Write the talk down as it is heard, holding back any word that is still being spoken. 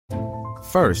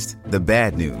First, the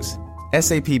bad news.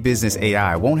 SAP Business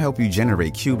AI won't help you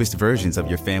generate cubist versions of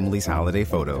your family's holiday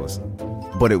photos.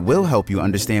 But it will help you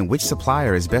understand which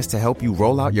supplier is best to help you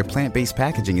roll out your plant-based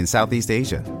packaging in Southeast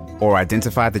Asia, or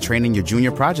identify the training your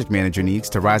junior project manager needs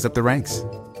to rise up the ranks,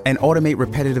 and automate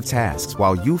repetitive tasks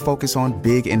while you focus on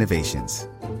big innovations,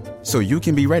 so you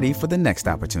can be ready for the next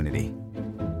opportunity.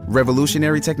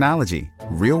 Revolutionary technology,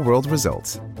 real-world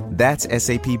results. That's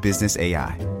SAP Business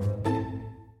AI.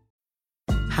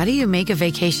 How do you make a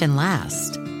vacation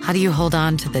last? How do you hold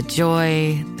on to the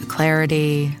joy, the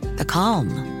clarity, the calm?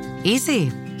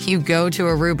 Easy. You go to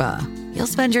Aruba. You'll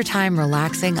spend your time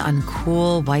relaxing on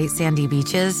cool, white, sandy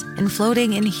beaches and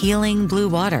floating in healing blue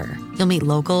water. You'll meet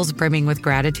locals brimming with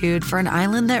gratitude for an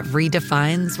island that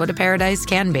redefines what a paradise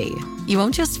can be. You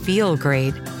won't just feel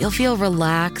great. You'll feel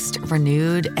relaxed,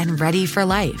 renewed, and ready for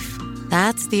life.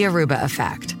 That's the Aruba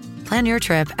effect. Plan your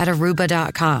trip at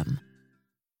Aruba.com.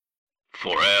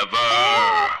 Forever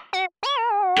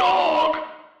Dog.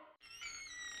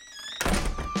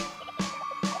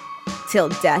 Till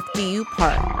death do you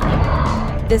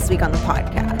part. This week on the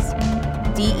podcast,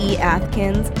 D.E.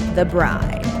 Athkins, The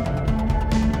Bride.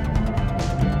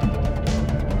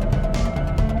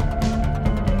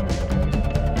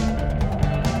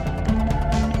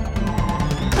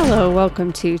 Hello,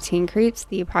 welcome to Teen Creeps,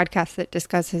 the podcast that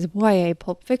discusses YA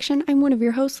pulp fiction. I'm one of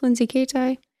your hosts, Lindsay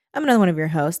Kaitai. I'm another one of your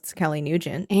hosts, Kelly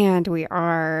Nugent. And we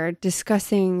are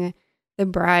discussing The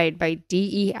Bride by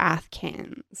D.E.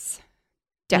 Athkins.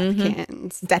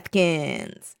 Deathkins.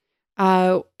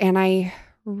 And I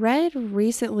read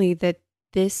recently that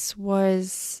this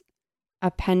was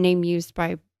a pen name used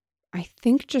by, I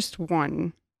think, just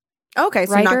one. Okay,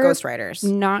 so not ghostwriters.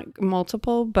 Not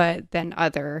multiple, but then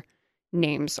other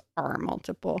names are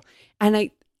multiple.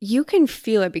 And you can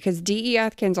feel it because D.E.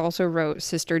 Athkins also wrote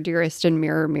Sister Dearest and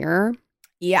Mirror Mirror.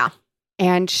 Yeah.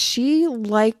 And she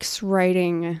likes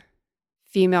writing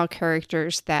female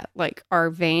characters that like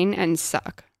are vain and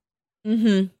suck.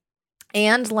 Mm-hmm.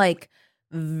 And like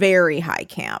very high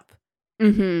camp.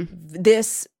 Mm-hmm.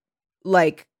 This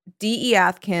like D.E.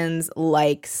 Athkins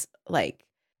likes like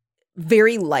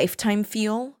very Lifetime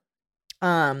feel.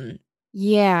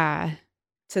 Yeah.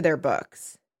 To their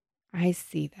books. I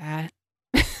see that.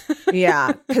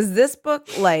 Yeah, because this book,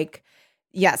 like,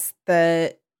 yes,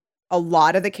 a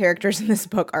lot of the characters in this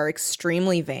book are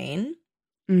extremely vain.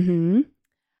 Mm-hmm.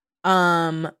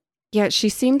 Yeah, she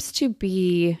seems to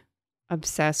be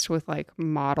obsessed with like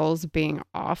models being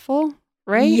awful,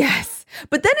 right? Yes,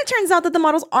 but then it turns out that the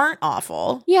models aren't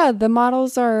awful. Yeah, the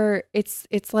models are. It's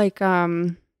like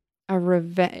a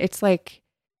revenge. It's like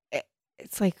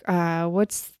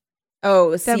what's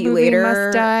See you later.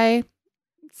 Must Die.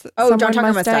 John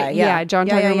Tucker Must Die. Yeah, John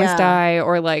Tucker Must Die,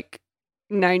 or like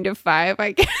 9 to 5,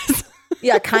 I guess.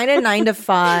 Yeah, kind of 9 to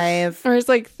 5. Or it's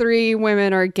like 3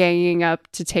 women are ganging up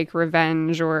to take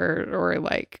revenge, or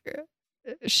like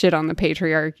shit on the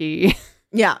patriarchy.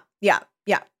 Yeah.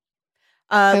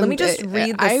 Let me just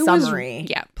read the summary.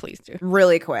 Yeah, please do.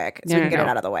 Really quick, so we can get it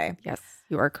out of the way. Yes,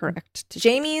 you are correct.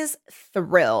 Jamie's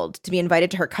thrilled to be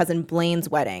invited to her cousin Blaine's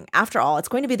wedding. After all, it's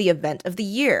going to be the event of the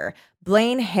year.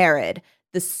 Blaine Harrod,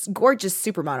 the gorgeous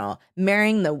supermodel,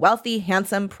 marrying the wealthy,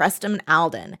 handsome Preston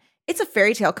Alden. It's a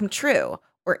fairy tale come true.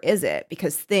 Or is it?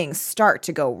 Because things start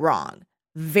to go wrong.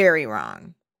 Very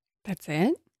wrong. That's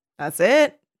it? That's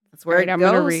it. That's where it goes. I'm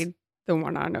going to read the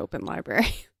one on Open Library.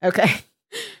 Okay.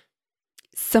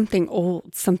 Something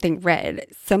old, something red,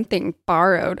 something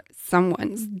borrowed,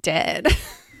 someone's dead.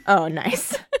 Oh,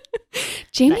 nice.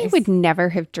 Jamie would never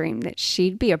have dreamed that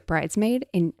she'd be a bridesmaid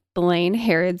in Blaine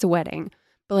Harrod's wedding.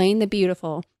 Blaine the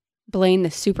beautiful, Blaine the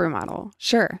supermodel.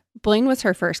 Sure, Blaine was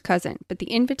her first cousin, but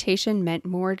the invitation meant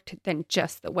more than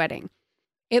just the wedding.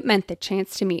 It meant the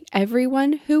chance to meet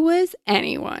everyone who was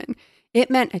anyone. It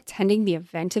meant attending the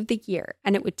event of the year,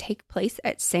 and it would take place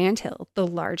at Sandhill, the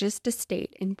largest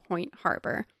estate in Point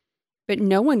Harbor. But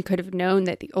no one could have known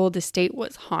that the old estate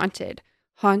was haunted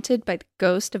by the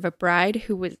ghost of a bride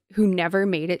who never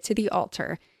made it to the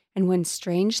altar. And when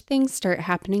strange things start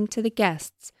happening to the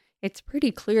guests, it's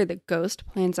pretty clear the ghost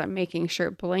plans on making sure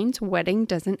Blaine's wedding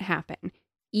doesn't happen,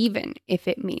 even if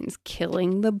it means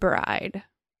killing the bride.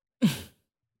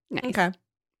 Nice. Okay.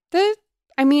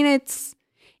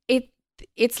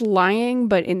 It's lying,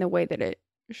 but in the way that it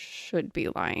should be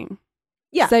lying.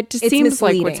 Yeah. That just seems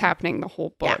misleading. Like what's happening the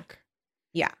whole book.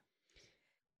 Yeah.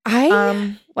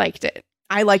 I liked it.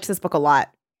 I liked this book a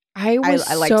lot. I was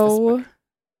so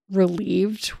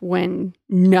relieved when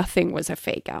nothing was a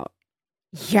fake out.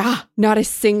 Yeah. Not a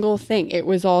single thing. It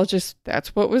was all just,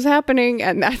 that's what was happening,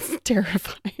 and that's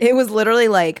terrifying. It was literally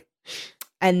like,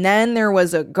 And then there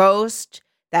was a ghost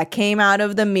that came out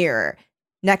of the mirror.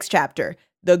 Next chapter.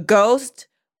 The ghost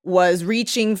was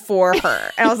reaching for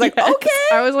her. And I was like, Yes. okay.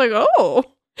 I was like, oh.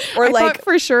 Or I like, thought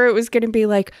for sure it was going to be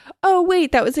like, oh,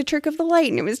 wait, that was a trick of the light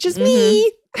and it was just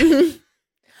me.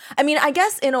 I mean, I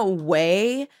guess in a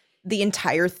way, the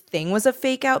entire thing was a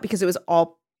fake out because it was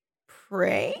all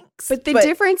pranks. But the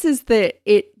difference is that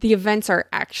the events are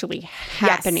actually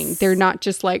happening. Yes. They're not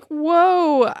just like,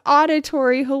 whoa,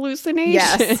 auditory hallucination.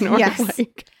 Yes, or yes.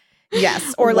 like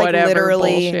Yes, or like whatever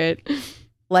literally bullshit.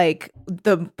 like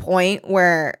the point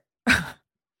where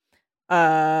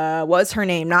what's her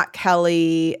name? Not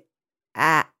Kelly.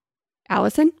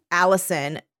 Allison?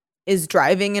 Allison is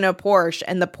driving in a Porsche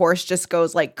and the Porsche just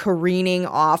goes like careening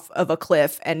off of a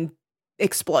cliff and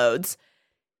explodes.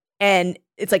 And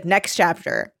it's like next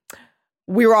chapter.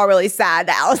 We were all really sad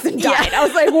that Allison died. I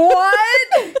was like,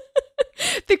 what?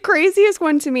 The craziest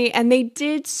one to me, and they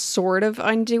did sort of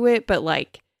undo it, but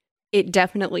like it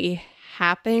definitely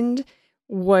happened,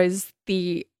 was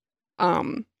the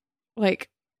like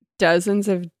dozens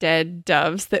of dead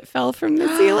doves that fell from the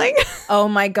ceiling. Oh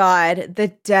my God. The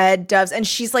dead doves. And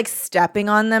she's like stepping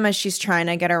on them as she's trying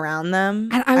to get around them.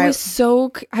 And I was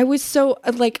so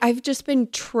like, I've just been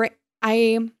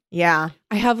yeah.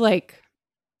 I have like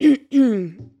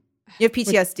You have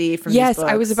PTSD from yes, these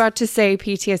books. I was about to say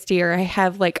PTSD, or I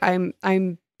have like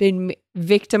I'm been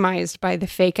victimized by the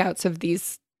fake outs of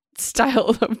these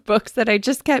style of books that I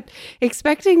just kept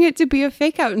expecting it to be a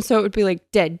fake out, and so it would be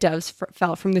like dead doves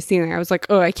fell from the ceiling. I was like,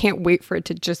 oh, I can't wait for it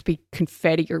to just be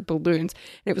confetti or balloons.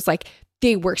 And it was like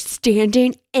they were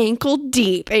standing ankle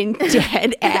deep in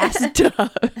dead ass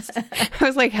doves. I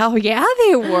was like, hell yeah,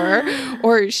 they were.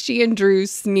 Or she and Drew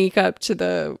sneak up to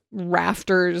the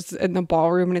rafters in the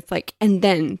ballroom, and it's like, and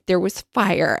then there was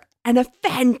fire. And a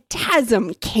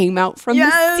phantasm came out from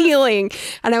the ceiling.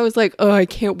 And I was like, oh, I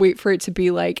can't wait for it to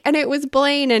be like, and it was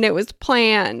Blaine and it was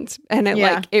planned. And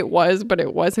it was, but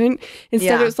it wasn't.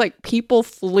 Instead, it was like people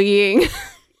fleeing.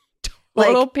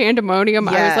 Total pandemonium.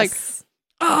 Yes. I was like,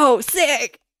 oh,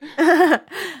 sick.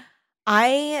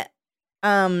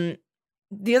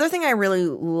 The other thing I really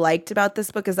liked about this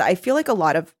book is that I feel like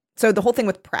so the whole thing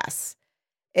with Press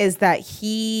is that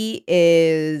he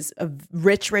is a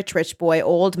rich boy,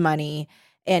 old money,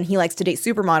 and he likes to date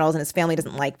supermodels, and his family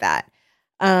doesn't like that.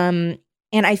 And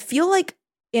I feel like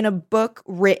in a book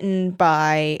written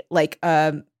by like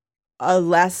a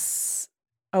less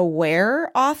aware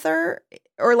author,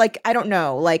 or like, I don't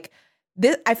know, like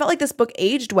this, I felt like this book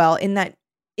aged well in that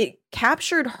it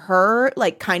captured her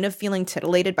like kind of feeling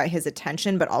titillated by his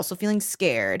attention, but also feeling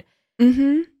scared.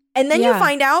 Mm-hmm. And then you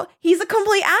find out he's a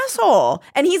complete asshole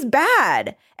and he's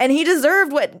bad and he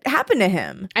deserved what happened to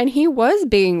him. And he was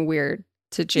being weird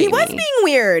to Jamie. He was being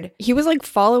weird. He was like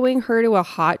following her to a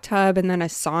hot tub and then a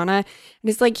sauna. And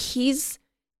it's like he's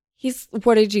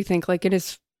what did you think? Like in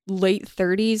his late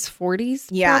 30s, 40s?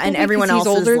 Yeah, probably, and everyone else is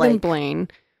older is like than Blaine.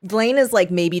 Blaine is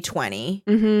like maybe 20.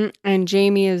 Mm-hmm. And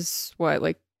Jamie is what,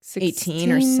 like 16?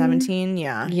 18 or 17?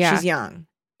 Yeah. She's young.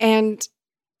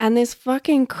 And this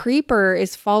fucking creeper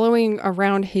is following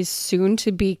around his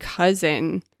soon-to-be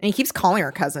cousin. And he keeps calling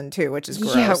her cousin, too, which is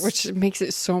gross. Yeah, which makes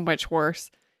it so much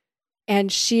worse.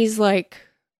 And she's like,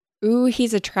 ooh,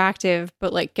 he's attractive,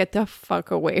 but like, get the fuck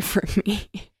away from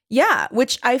me. Yeah,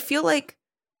 which I feel like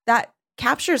that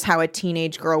captures how a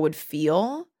teenage girl would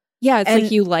feel. Yeah, it's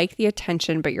like you like the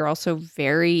attention, but you're also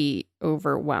very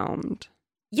overwhelmed.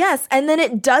 Yes, and then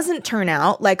it doesn't turn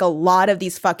out like a lot of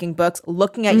these fucking books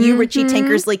looking at you, Richie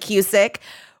Tinkersley Cusick,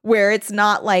 where it's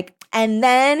not like, and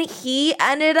then he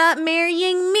ended up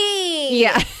marrying me.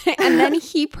 Yeah, and then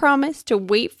he promised to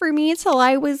wait for me till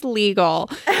I was legal.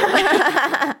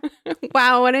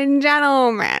 Wow, what a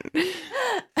gentleman.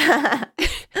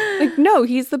 Like, no,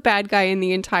 he's the bad guy, and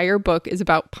the entire book is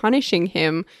about punishing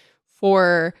him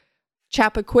for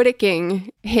Chappaquidicking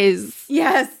his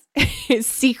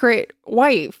secret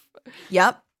wife.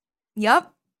 Yep.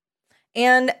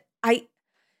 And I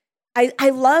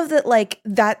love that, like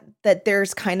that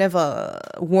there's kind of a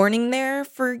warning there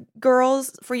for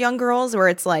young girls, where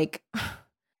it's like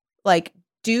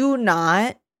do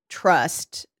not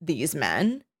trust these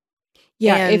men.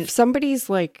 Yeah, and if somebody's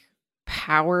like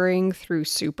powering through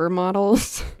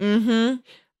supermodels,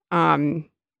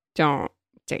 don't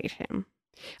date him.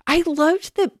 I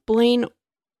loved that Blaine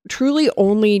truly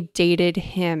only dated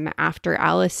him after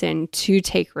Allison to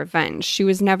take revenge. She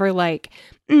was never like,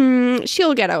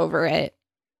 she'll get over it.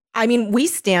 I mean, we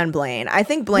stan Blaine. I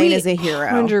think Blaine is a hero.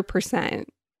 100%.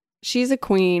 She's a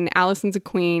queen. Allison's a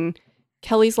queen.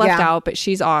 Kelly's left out, but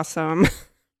she's awesome.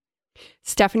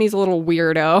 Stephanie's a little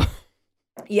weirdo.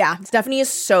 Yeah, Stephanie is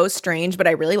so strange, but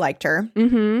I really liked her.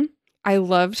 Mm-hmm. I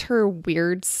loved her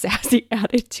weird, sassy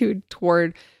attitude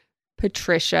toward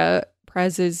Patricia,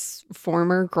 Prez's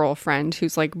former girlfriend,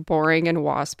 who's like boring and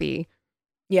waspy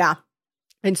Yeah.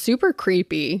 and super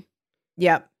creepy.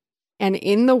 Yep. And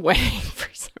in the wedding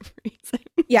for some reason.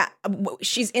 Yeah.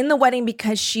 She's in the wedding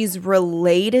because she's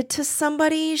related to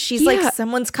somebody. She's like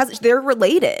someone's cousin. They're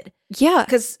related. Yeah.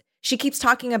 Because she keeps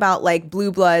talking about like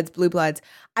blue bloods.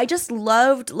 I just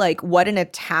loved like what an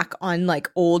attack on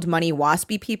like old money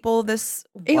waspy people this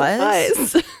was. It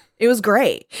was. It was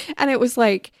great. And it was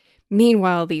like,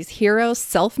 meanwhile, these hero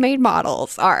self-made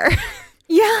models are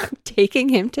taking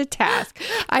him to task.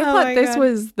 I thought this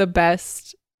was the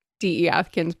best D.E.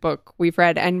 Atkins book we've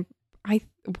read, and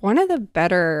one of the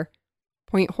better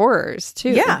point horrors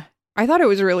too. Yeah. I thought it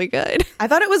was really good. I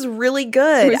thought it was really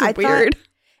good. It was weird.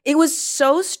 It was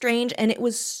so strange, and it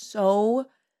was so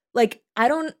like, I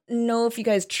don't know if you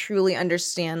guys truly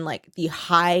understand like the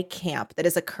high camp that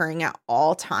is occurring at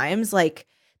all times. Like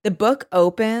the book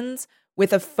opens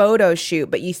with a photo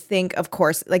shoot, but you think, of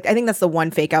course, like I think that's the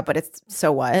one fake out, but it's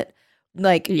so what?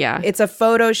 Like, it's a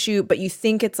photo shoot, but you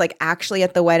think it's like actually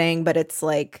at the wedding, but it's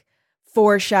like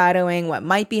foreshadowing what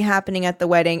might be happening at the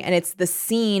wedding. And it's the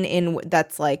scene in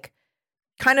that's like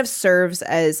kind of serves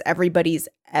as everybody's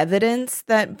evidence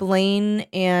that Blaine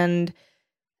and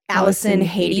Allison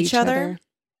hate each other.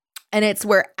 And it's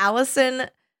where Allison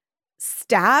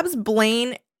stabs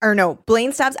Blaine, or no,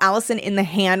 Blaine stabs Allison in the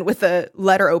hand with a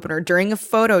letter opener during a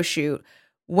photo shoot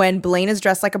when Blaine is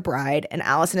dressed like a bride and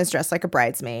Allison is dressed like a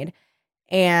bridesmaid.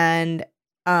 And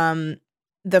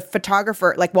the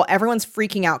photographer, like, while everyone's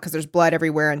freaking out because there's blood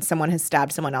everywhere and someone has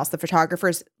stabbed someone else, the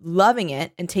photographer's loving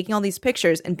it and taking all these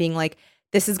pictures and being like,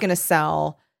 this is going to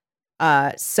sell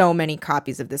so many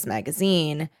copies of this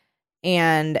magazine.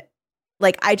 And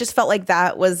like, I just felt like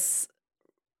that was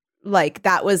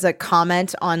a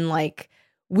comment on like,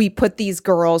 we put these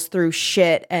girls through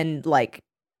shit and like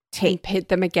and pit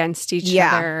them against each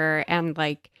other, and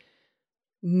like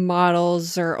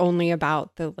models are only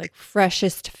about the like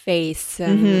freshest face,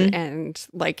 and and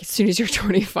like as soon as you're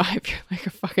 25 you're like a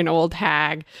fucking old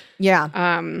hag.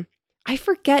 I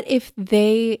forget if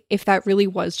that really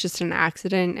was just an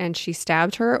accident and she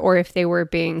stabbed her, or if they were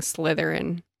being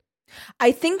Slytherin.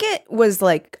 I think it was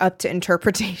like up to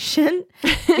interpretation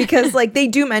because like they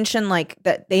do mention like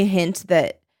that they hint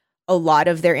that a lot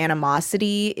of their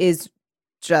animosity is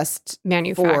just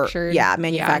manufactured.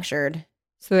 Manufactured.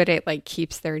 So that it like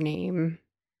keeps their name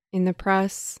in the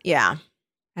press. Yeah.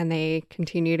 And they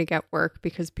continue to get work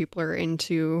because people are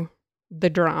into the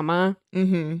drama.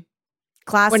 Mm-hmm.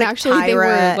 Classic when actually Tyra they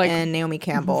were like and Naomi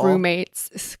Campbell.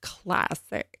 Roommates.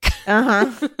 Classic.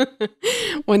 Uh-huh.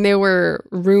 When they were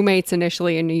roommates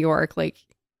initially in New York, like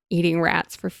eating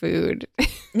rats for food.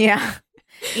 Yeah.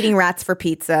 Eating rats for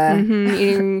pizza.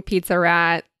 Eating pizza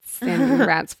rats and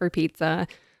rats for pizza.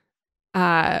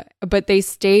 But they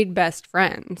stayed best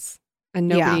friends. And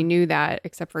nobody knew that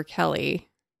except for Kelly.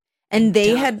 And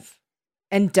they Dove.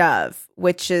 And Dove,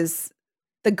 which is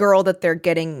the girl that they're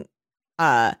getting.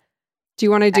 Do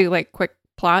you want to do like quick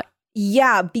plot?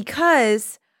 Yeah,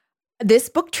 because this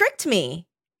book tricked me.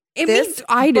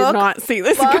 I did not see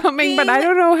this coming, but I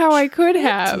don't know how I could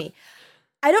have.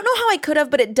 I don't know how I could have,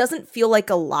 but it doesn't feel like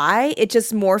a lie. It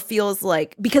just more feels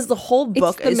like, because the whole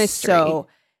book is mystery. So,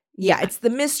 it's the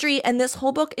mystery. And this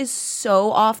whole book is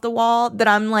so off the wall that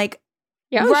I'm like,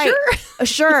 right,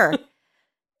 sure.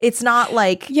 It's not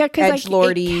like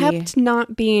edgelordy. Like, it kept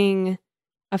not being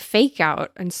a fake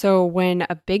out. And so when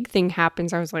a big thing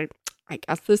happens, I was like, I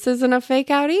guess this isn't a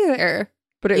fake out either.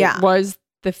 But it was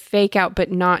the fake out,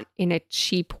 but not in a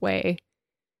cheap way.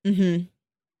 Mm-hmm.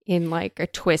 In like a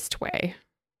twist way.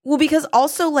 Well, because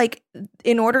also like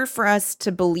in order for us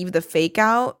to believe the fake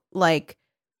out, like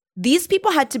these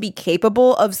people had to be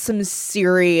capable of some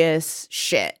serious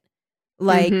shit.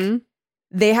 Like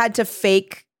they had to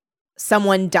fake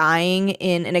someone dying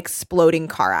in an exploding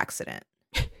car accident.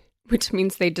 Which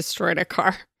means they destroyed a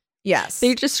car. Yes.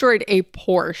 They destroyed a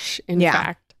Porsche, in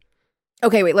fact.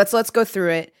 Okay, wait, let's go through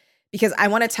it, because I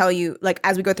want to tell you, like,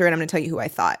 as we go through it, I'm going to tell you who I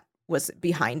thought was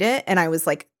behind it. And I was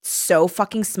like so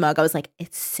fucking smug. I was like,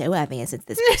 it's so obvious it's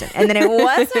this person. And then it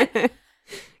wasn't.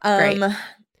 Great.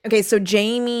 Okay, so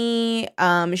Jamie,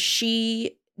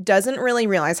 she doesn't really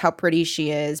realize how pretty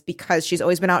she is because she's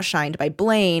always been outshined by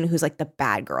Blaine, who's like the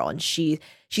bad girl. And she's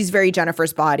very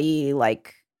Jennifer's body,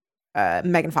 like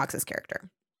Megan Fox's character.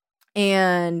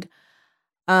 And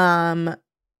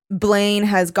Blaine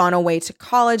has gone away to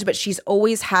college, but she's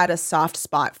always had a soft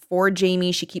spot for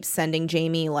Jamie. She keeps sending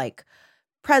Jamie like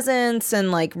presents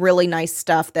and like really nice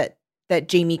stuff that that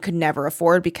Jamie could never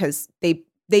afford because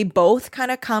they both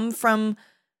kind of come from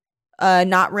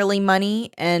not really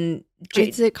money. And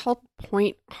is it called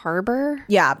Point Harbor?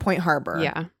 Yeah, Point Harbor.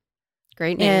 Yeah.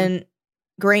 Great name. And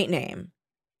great name.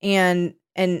 And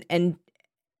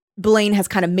Blaine has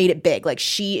kind of made it big. Like,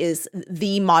 she is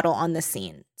the model on the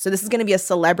scene. So this is going to be a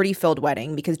celebrity-filled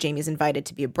wedding because Jamie's invited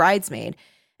to be a bridesmaid.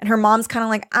 And her mom's kind of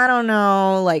like, I don't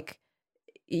know, like,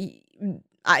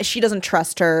 she doesn't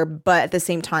trust her. But at the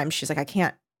same time, she's like, I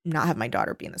can't not have my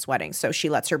daughter be in this wedding. So she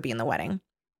lets her be in the wedding.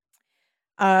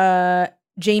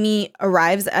 Jamie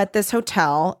arrives at this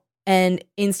hotel and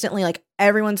instantly, like,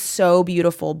 everyone's so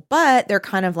beautiful. But they're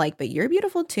kind of like, but you're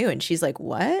beautiful too. And she's like,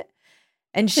 what?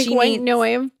 And like, she wait, no, I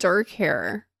have dark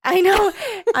hair. I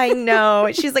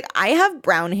know. She's like, I have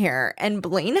brown hair and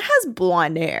Blaine has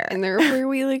blonde hair. And therefore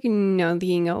we like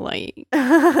nothing alike.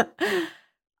 And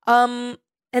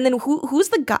then who's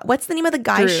the guy? What's the name of the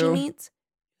guy she Drew. meets?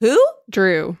 Who?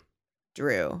 Drew.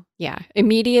 Yeah.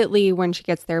 Immediately when she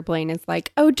gets there, Blaine is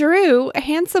like, oh, Drew, a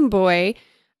handsome boy.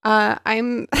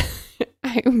 I've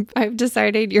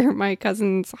decided you're my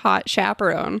cousin's hot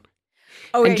chaperone.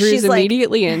 Oh, and Drew's she's like,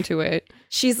 immediately into it.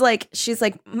 She's like,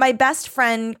 my best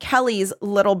friend Kelly's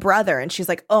little brother. And she's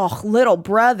like, oh, little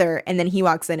brother. And then he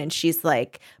walks in and she's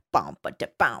like, bow, bow,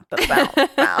 bow, bow.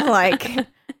 Like,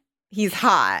 he's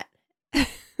hot.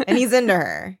 And he's into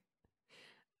her.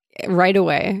 Right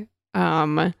away.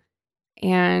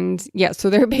 And yeah, so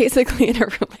they're basically in a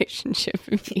relationship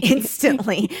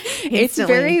instantly.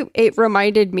 It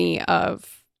reminded me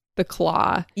of The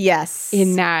Claw. Yes.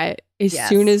 In that as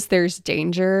soon as there's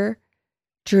danger,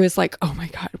 Drew is like, oh my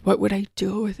God, what would I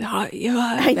do without you?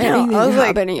 I know. I was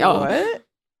like, what?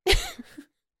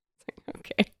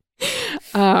 Okay.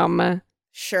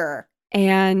 Sure.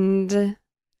 And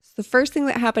the first thing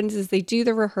that happens is they do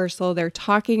the rehearsal. They're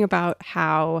talking about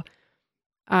how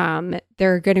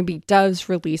there are going to be doves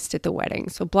released at the wedding.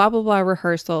 So blah, blah, blah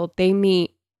rehearsal. They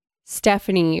meet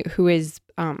Stephanie, who is,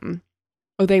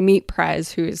 they meet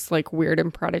Prez, who is like weird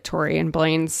and predatory and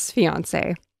Blaine's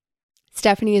fiance.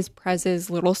 Stephanie is Prez's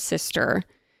little sister,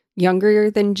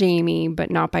 younger than Jamie, but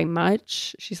not by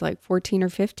much. She's like 14 or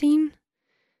 15.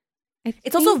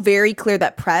 It's also very clear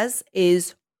that Prez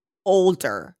is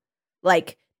older.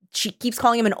 Like, she keeps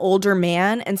calling him an older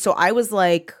man. And so I was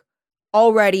like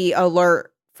already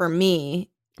alert for me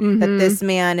that this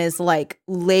man is like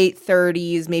late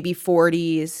 30s, maybe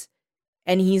 40s.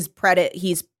 And he's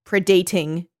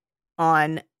predating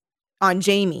on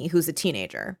Jamie, who's a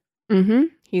teenager. Mm-hmm.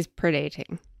 He's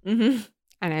predating. Mm-hmm.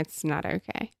 And it's not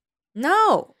okay.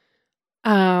 No.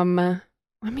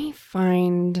 Let me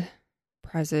find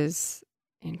Prez's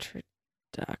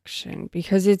introduction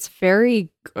because it's very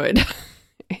good.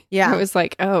 Yeah. I was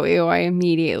like, oh, ew, I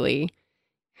immediately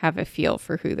have a feel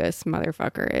for who this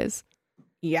motherfucker is.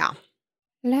 Yeah.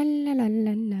 La la la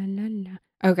la la la la.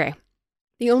 Okay.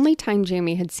 The only time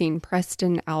Jamie had seen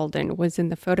Preston Alden was in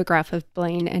the photograph of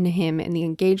Blaine and him in the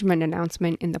engagement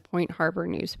announcement in the Point Harbor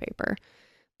newspaper.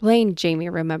 Blaine, Jamie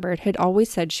remembered, had always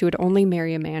said she would only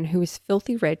marry a man who was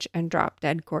filthy rich and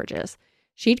drop-dead gorgeous.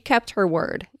 She'd kept her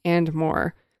word, and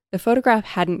more. The photograph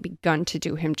hadn't begun to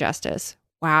do him justice.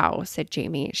 Wow, said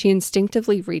Jamie. She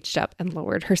instinctively reached up and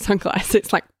lowered her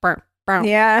sunglasses like, burr, burr.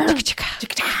 Yeah.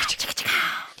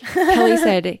 Kelly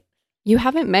said, you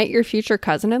haven't met your future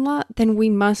cousin-in-law? Then we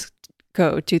must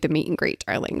go do the meet and greet,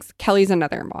 darlings. Kelly's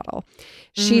another model.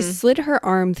 She slid her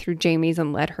arm through Jamie's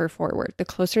and led her forward. The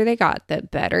closer they got, the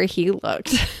better he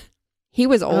looked. He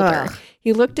was older. Ugh.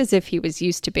 He looked as if he was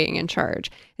used to being in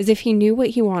charge, as if he knew what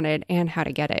he wanted and how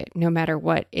to get it, no matter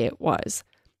what it was.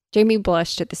 Jamie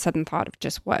blushed at the sudden thought of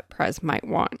just what Prez might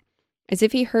want. As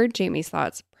if he heard Jamie's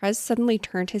thoughts, Prez suddenly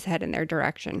turned his head in their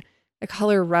direction. The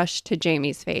color rushed to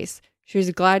Jamie's face. She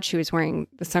was glad she was wearing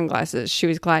the sunglasses. She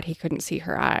was glad he couldn't see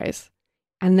her eyes.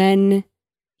 And then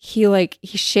he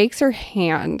shakes her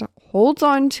hand, holds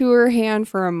on to her hand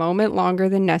for a moment longer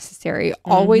than necessary.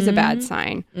 Always a bad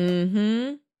sign.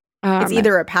 Mm-hmm. It's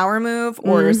either a power move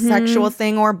or a sexual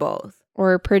thing or both.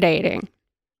 Or predating.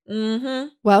 Mm-hmm.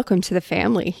 Welcome to the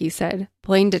family, he said.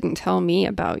 Blaine didn't tell me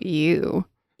about you.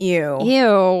 Ew.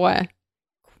 Ew.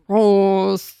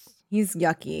 Gross. He's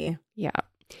yucky. Yeah.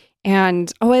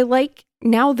 And,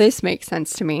 now this makes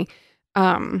sense to me.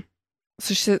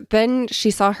 Then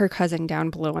she saw her cousin down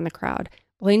below in the crowd.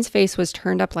 Blaine's face was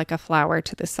turned up like a flower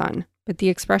to the sun, but the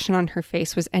expression on her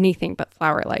face was anything but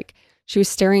flower-like. She was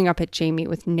staring up at Jamie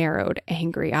with narrowed,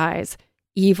 angry eyes,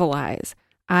 evil eyes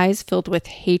filled with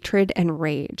hatred and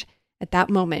rage. At that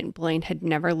moment, Blaine had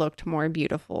never looked more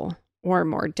beautiful or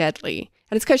more deadly.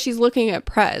 And it's because she's looking at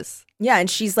Prez. Yeah, and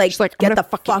she's like I'm get gonna the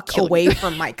fucking fuck kill away you."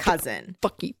 from my cousin.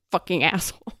 Fucking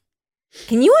asshole.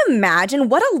 Can you imagine?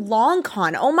 What a long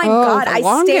con. Oh my God. the I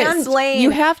longest. stand Blaine.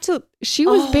 You have to. She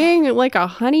was being like a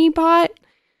honeypot.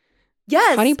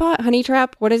 Yes. Honeypot? Honey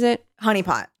trap? What is it?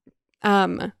 Honeypot.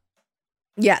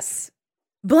 Yes.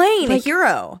 Blaine, a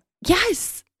hero.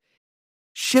 Yes.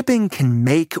 Shipping can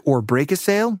make or break a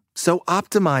sale, so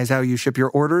optimize how you ship your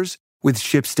orders with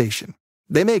ShipStation.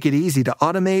 They make it easy to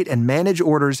automate and manage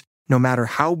orders no matter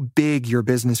how big your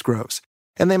business grows.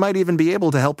 And they might even be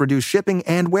able to help reduce shipping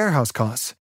and warehouse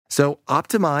costs. So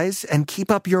optimize and keep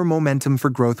up your momentum for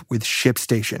growth with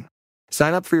ShipStation.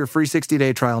 Sign up for your free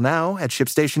 60-day trial now at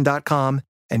ShipStation.com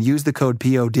and use the code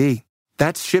POD.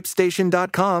 That's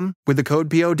ShipStation.com with the code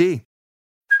POD.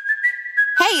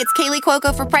 Hey, it's Kaylee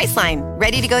Cuoco for Priceline.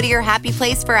 Ready to go to your happy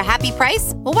place for a happy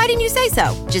price? Well, why didn't you say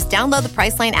so? Just download the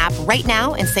Priceline app right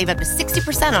now and save up to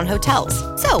 60% on hotels.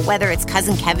 So whether it's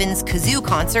Cousin Kevin's Kazoo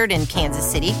Concert in Kansas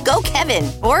City, go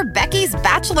Kevin, or Becky's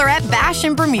Bachelorette Bash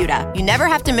in Bermuda, you never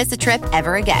have to miss a trip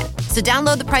ever again. So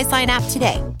download the Priceline app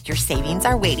today. Your savings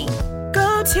are waiting.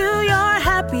 Go to your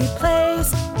happy place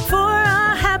for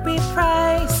a happy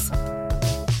price.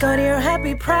 Go to your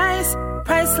happy price,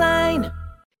 Priceline.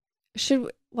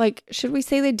 Should we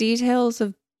say the details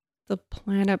of the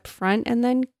plan up front and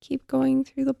then keep going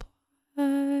through the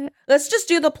plot? Let's just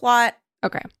do the plot.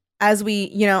 Okay. As we,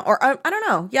 or I don't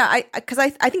know. Yeah, because I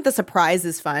think the surprise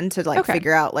is fun to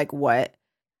figure out like what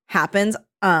happens.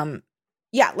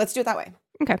 Yeah, let's do it that way.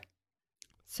 Okay.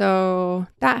 So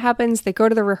that happens. They go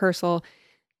to the rehearsal.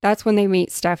 That's when they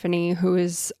meet Stephanie, who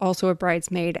is also a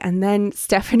bridesmaid. And then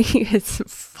Stephanie is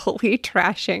fully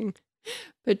trashing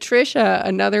Patricia,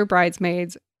 another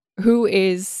bridesmaid, who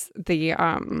is the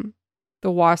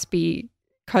waspy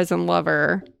cousin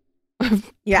lover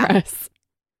of Press,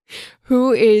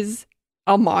 who is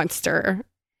a monster.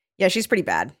 Yeah, she's pretty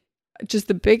bad. Just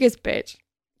the biggest bitch.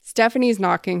 Stephanie's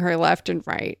knocking her left and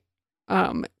right,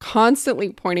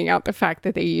 constantly pointing out the fact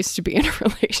that they used to be in a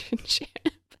relationship.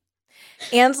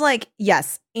 And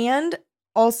yes. And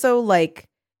also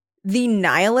the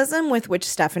nihilism with which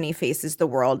Stephanie faces the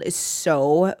world is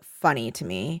so funny to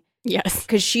me. Yes.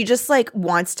 Because she just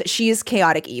she is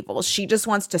chaotic evil. She just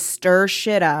wants to stir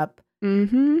shit up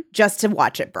just to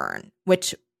watch it burn,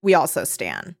 which we also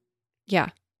stan. Yeah.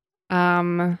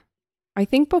 I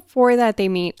think before that they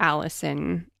meet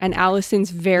Allison, and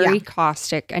Allison's very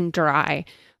caustic and dry,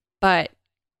 but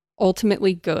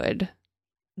ultimately good.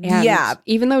 And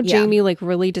even though Jamie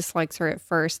really dislikes her at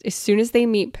first, as soon as they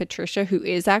meet Patricia, who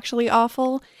is actually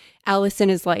awful,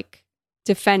 Allison is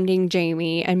defending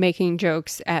Jamie and making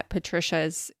jokes at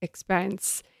Patricia's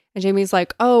expense. And Jamie's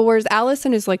like, oh, whereas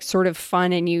Allison is sort of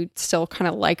fun and you still kind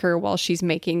of like her while she's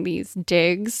making these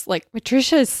digs.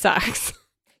 Patricia sucks.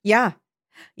 Yeah.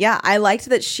 Yeah. I liked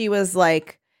that she was I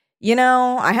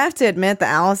have to admit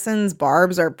that Allison's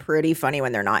barbs are pretty funny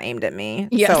when they're not aimed at me.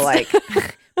 Yes. So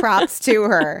props to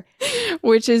her.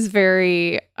 Which is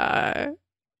very hyena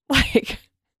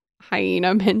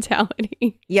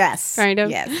mentality. Yes. Kind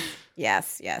of.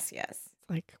 Yes.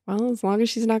 Well, as long as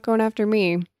she's not going after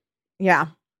me. Yeah.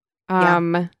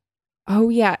 Oh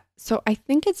yeah. So I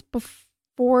think it's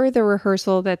before the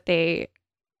rehearsal that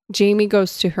Jamie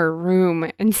goes to her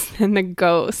room and then the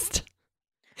ghost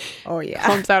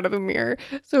comes out of the mirror.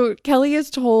 So Kelly has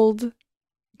told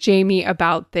Jamie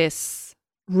about this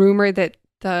rumor that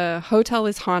the hotel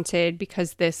is haunted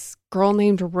because this girl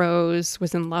named Rose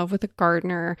was in love with a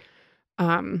gardener.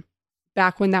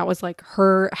 Back when that was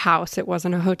her house, it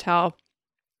wasn't a hotel.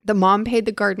 The mom paid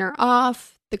the gardener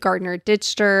off. The gardener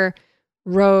ditched her.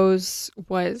 Rose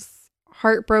was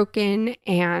heartbroken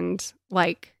and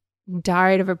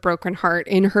died of a broken heart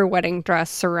in her wedding dress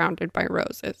surrounded by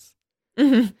roses.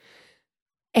 Mm-hmm.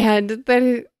 And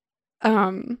then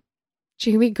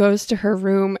Jamie goes to her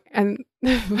room and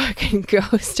the fucking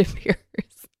ghost appears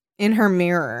in her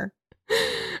mirror.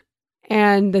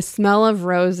 And the smell of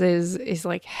roses is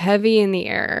heavy in the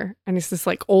air. And it's this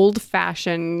old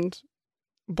fashioned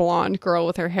blonde girl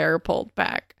with her hair pulled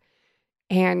back.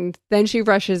 And then she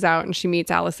rushes out and she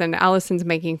meets Allison. Allison's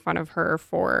making fun of her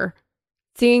for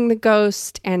seeing the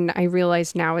ghost. And I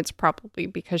realize now it's probably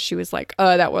because she was oh,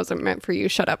 that wasn't meant for you.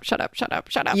 Shut up.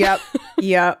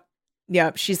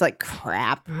 Yep. She's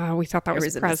crap. Oh, we thought that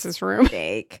was Prez's room.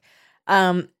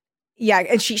 Yeah,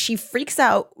 and she freaks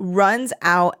out, runs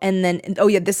out, and then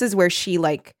this is where she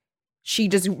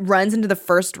just runs into the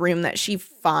first room that she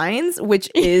finds,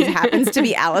 which happens to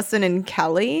be Allison and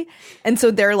Kelly. And so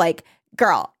they're like,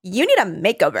 girl, you need a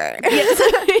makeover. Yes.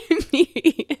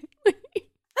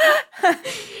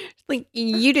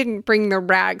 you didn't bring the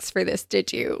rags for this,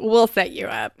 did you? We'll set you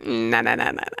up. No.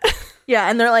 Yeah,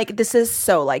 and they're like, this is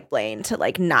so like Blaine to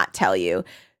like not tell you.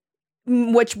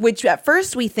 Which at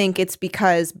first we think it's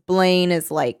because Blaine is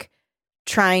like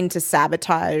trying to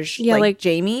sabotage like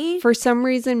Jamie. For some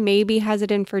reason, maybe has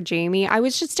it in for Jamie. I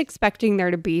was just expecting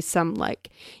there to be some like,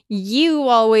 you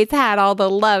always had all the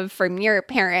love from your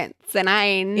parents and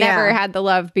I never had the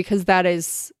love, because that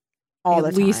is all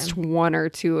at least one or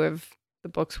two of the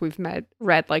books we've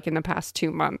read like in the past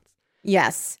 2 months.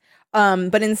 Yes.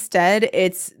 But instead,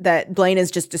 it's that Blaine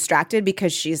is just distracted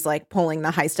because she's like pulling the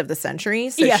heist of the century.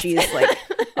 So she's like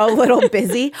a little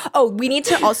busy. Oh, we need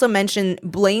to also mention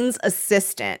Blaine's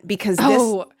assistant because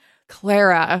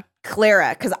Clara.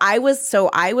 Because I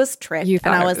was tricked. You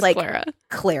thought and I was like,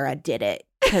 Clara did it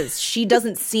because she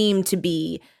doesn't seem to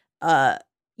be,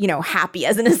 happy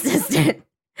as an assistant.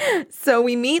 So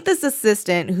we meet this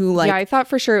assistant who like... Yeah, I thought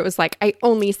for sure it was like, I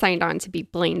only signed on to be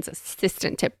Blaine's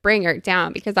assistant to bring her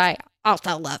down because I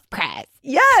also love Prez.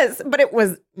 Yes, but it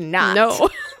was not. No,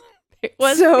 it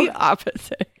was the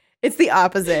opposite. It's the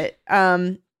opposite.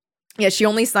 Yeah, she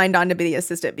only signed on to be the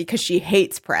assistant because she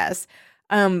hates Prez.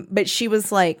 But she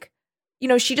was like,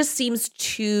 she just seems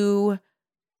too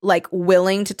like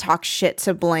willing to talk shit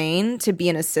to Blaine to be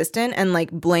an assistant. And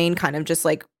like Blaine kind of just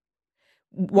like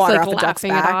water off the duck's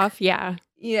back. It off. Yeah.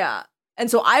 Yeah. And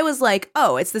so I was like,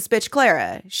 oh, it's this bitch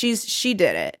Clara. She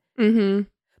did it. Mm-hmm.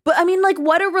 But I mean, like,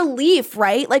 what a relief,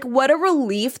 right? Like, what a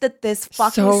relief that this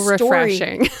fucking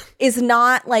story is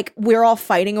not like we're all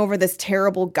fighting over this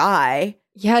terrible guy.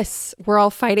 Yes, we're all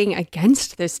fighting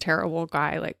against this terrible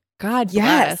guy. Like, God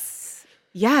bless.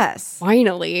 Yes.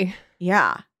 Finally.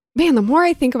 Yeah. Man, the more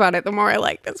I think about it, the more I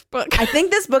like this book. I think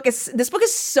this book is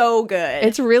so good.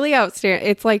 It's really outstanding.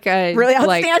 It's like a really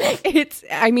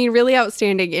outstanding. Really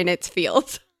outstanding in its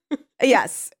field.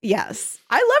 Yes.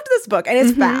 I loved this book, and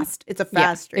it's fast. It's a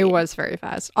fast read. It was very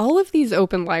fast. All of these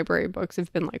open library books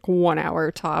have been like 1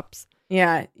 hour tops.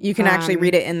 Yeah, you can actually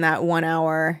read it in that 1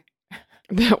 hour.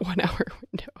 That 1 hour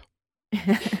window.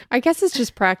 I guess it's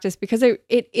just practice because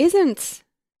it isn't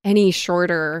any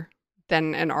shorter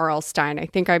than an R.L. Stine. I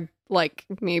think I like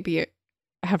maybe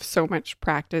have so much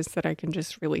practice that I can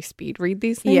just really speed read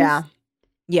these things. Yeah.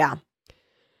 Yeah.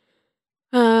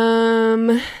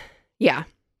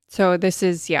 So this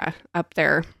is up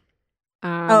there.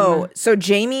 So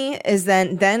Jamie is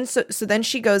then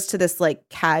she goes to this like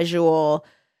casual.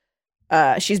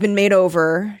 She's been made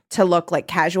over to look like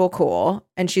casual cool,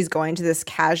 and she's going to this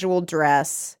casual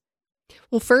dress.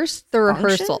 Well, first the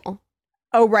rehearsal.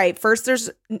 Oh, right. First there's...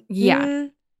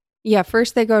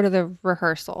 First they go to the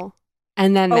rehearsal,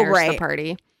 and then there's the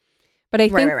party. But I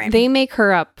think they make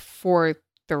her up for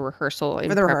the rehearsal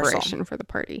in preparation for the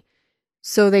party.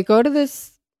 So they go to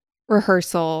this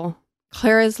rehearsal.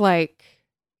 Clara's like,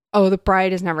 oh, the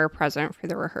bride is never present for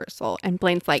the rehearsal. And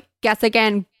Blaine's like, guess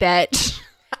again, bitch.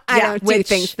 I don't do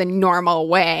things the normal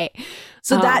way.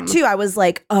 So that too, I was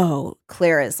like, oh,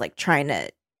 Clara's like trying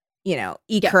to...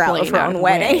 eke her out of her own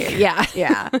wedding. Yeah.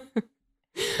 Yeah.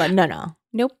 But no.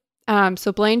 Nope.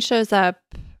 So Blaine shows up.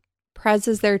 Prez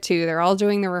is there too. They're all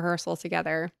doing the rehearsal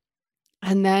together.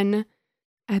 And then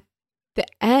at the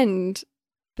end,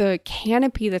 the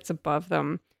canopy that's above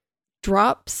them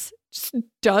drops just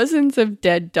dozens of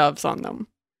dead doves on them.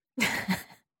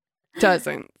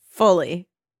 Dozens. Fully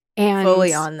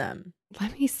on them.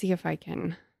 Let me see if I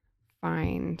can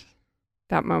find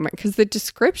that moment. Because the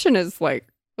description is like,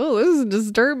 oh, this is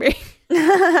disturbing.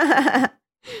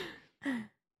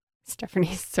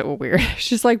 Stephanie's so weird.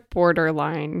 She's like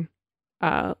borderline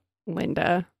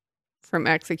Linda from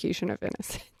Execution of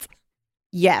Innocence.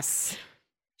 Yes,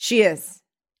 she is.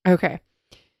 Okay.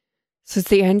 So it's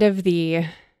the end of the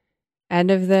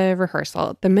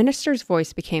rehearsal. The minister's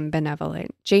voice became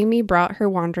benevolent. Jamie brought her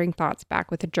wandering thoughts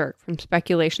back with a jerk from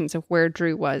speculations of where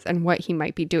Drew was and what he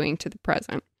might be doing to the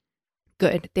present.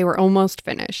 Good. They were almost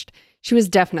finished. She was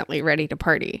definitely ready to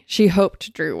party. She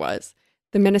hoped Drew was.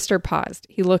 The minister paused.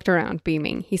 He looked around,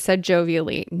 beaming. He said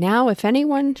jovially, now, if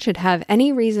anyone should have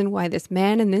any reason why this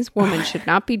man and this woman should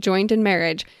not be joined in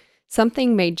marriage,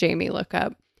 something made Jamie look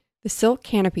up. The silk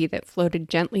canopy that floated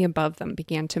gently above them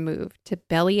began to move, to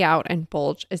belly out and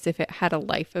bulge as if it had a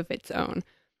life of its own.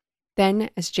 Then,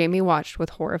 as Jamie watched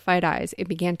with horrified eyes, it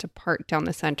began to part down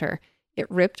the center.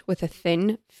 It ripped with a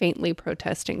thin, faintly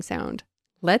protesting sound.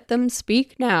 Let them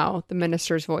speak now, the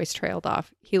minister's voice trailed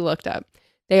off. He looked up.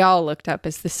 They all looked up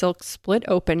as the silk split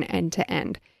open end to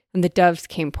end, and the doves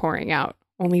came pouring out.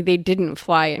 Only they didn't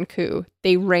fly and coo.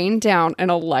 They rained down in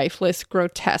a lifeless,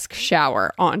 grotesque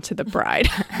shower onto the bride.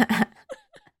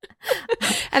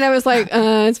 And I was like,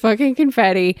 it's fucking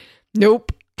confetti.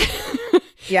 Nope.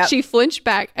 Yep. She flinched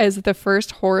back as the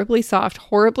first horribly soft,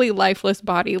 horribly lifeless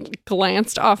body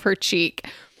glanced off her cheek.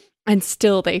 And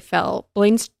still they fell.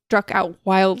 Blaine struck out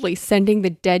wildly, sending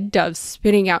the dead doves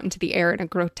spinning out into the air in a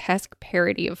grotesque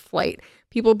parody of flight.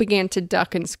 People began to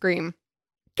duck and scream.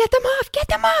 Get them off! Get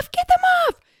them off! Get them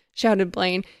off! Shouted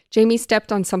Blaine. Jamie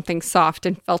stepped on something soft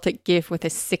and felt it give with a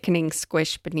sickening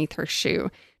squish beneath her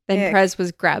shoe. Then Prez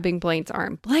was grabbing Blaine's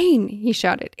arm. Blaine, he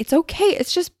shouted. It's okay.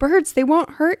 It's just birds. They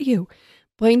won't hurt you.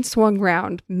 Blaine swung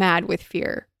round, mad with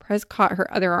fear. Prez caught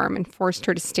her other arm and forced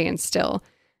her to stand still.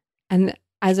 And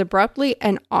as abruptly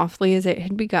and awfully as it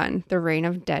had begun, the rain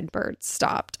of dead birds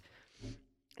stopped.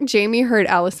 Jamie heard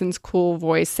Allison's cool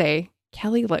voice say,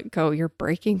 Kelly, let go. You're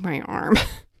breaking my arm.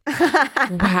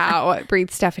 Wow,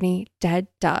 breathed Stephanie. Dead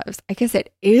doves. I guess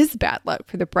it is bad luck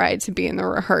for the bride to be in the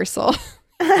rehearsal.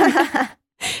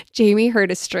 Jamie heard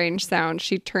a strange sound.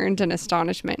 She turned in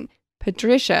astonishment.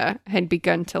 Patricia had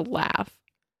begun to laugh.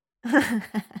 So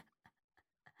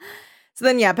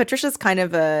then, yeah, Patricia's kind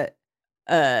of a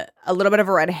little bit of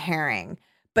a red herring,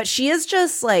 but she is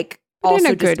just like also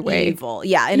in a good way. Evil.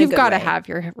 Yeah, you've got to have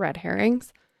your red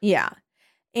herrings. Yeah,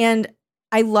 and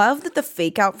I love that the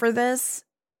fake out for this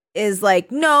is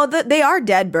like, no, they are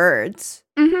dead birds.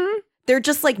 Mm-hmm. They're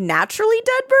just like naturally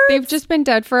dead birds. They've just been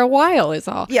dead for a while is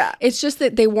all. Yeah. It's just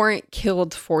that they weren't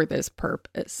killed for this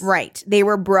purpose. Right. They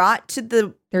were brought to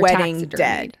the They're wedding taxidermied.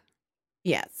 dead.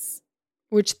 Yes.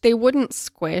 Which they wouldn't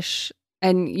squish.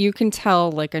 And you can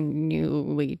tell like a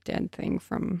newly dead thing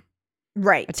from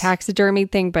a taxidermy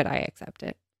thing, but I accept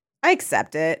it. I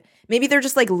accept it. Maybe they're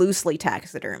just like loosely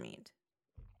taxidermied.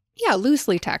 Yeah,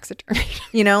 loosely taxidermied.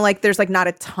 You know, like there's like not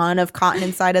a ton of cotton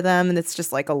inside of them and it's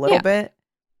just like a little bit.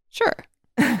 Sure.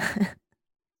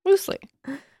 Loosely.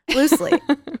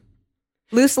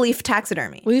 Loose leaf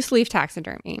taxidermy. Loose leaf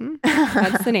taxidermy.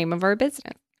 That's the name of our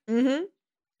business.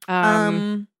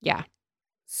 Mm-hmm. Yeah.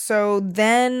 So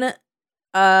then,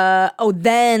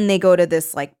 then they go to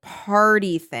this like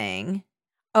party thing.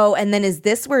 Oh, and then is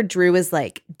this where Drew is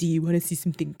like, do you want to see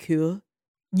something cool?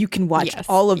 You can watch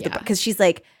all of the, because he's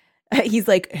like,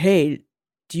 hey,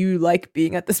 do you like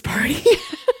being at this party?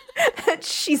 And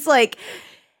she's like,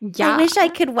 I wish I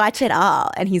could watch it all.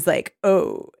 And he's like,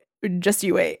 oh, just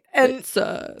you wait. And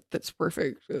that's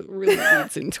perfect. It really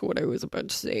leads into what I was about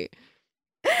to say.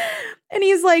 And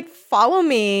he's like, follow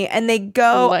me. And they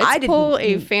go. Let's pull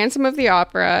a Phantom of the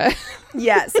Opera.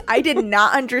 Yes. I did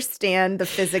not understand the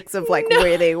physics of like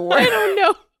where they were. I don't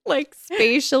know. Like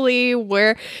spatially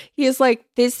where he's like,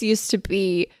 this used to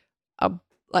be a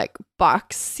like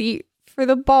box seat for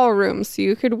the ballroom so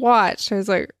you could watch. I was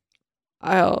like,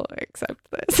 I'll accept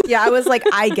this. Yeah, I was like,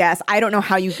 I guess. I don't know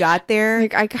how you got there.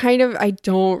 Like, I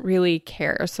don't really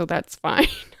care, so that's fine.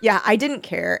 Yeah, I didn't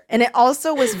care. And it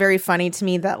also was very funny to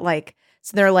me that, like,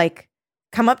 so they're like,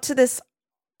 come up to this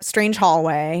strange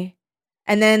hallway,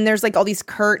 and then there's, like, all these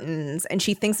curtains, and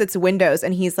she thinks it's windows,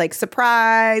 and he's like,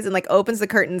 surprise, and, like, opens the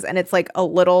curtains, and it's, like, a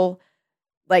little,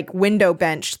 like, window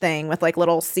bench thing with, like,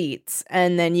 little seats,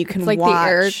 and then you can it's like watch. the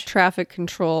air traffic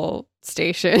control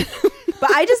station. But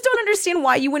I just don't understand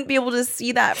why you wouldn't be able to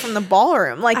see that from the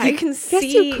ballroom. Like, you can see.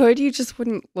 Yes, you could. You just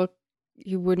wouldn't look.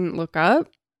 You wouldn't look up.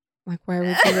 Like, why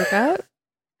would you look up?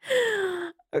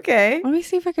 Okay. Let me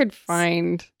see if I could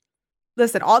find.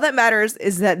 Listen, all that matters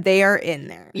is that they are in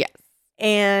there. Yes.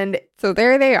 And so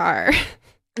there they are.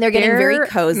 They're getting very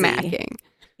cozy. Macking.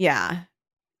 Yeah.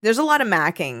 There's a lot of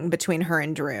macking between her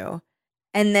and Drew.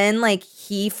 And then, like,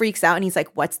 he freaks out and he's like,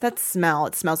 what's that smell?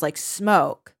 It smells like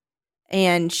smoke.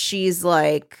 And she's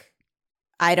like,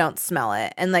 I don't smell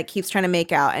it. And like keeps trying to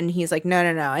make out. And he's like, no.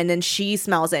 And then she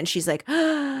smells it and she's like,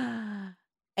 and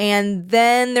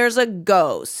then there's a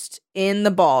ghost in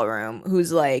the ballroom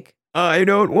who's like, I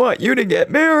don't want you to get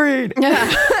married.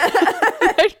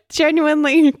 That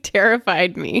genuinely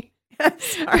terrified me.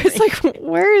 I was like,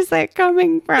 where is that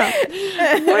coming from?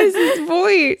 What is his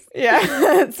voice?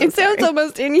 Yeah. It sounds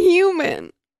almost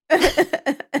inhuman.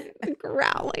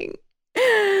 Growling.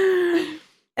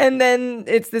 And then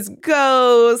it's this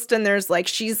ghost and there's like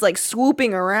she's like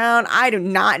swooping around. I do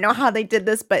not know how they did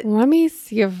this, but let me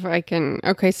see if I can.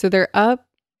 Okay, so they're up.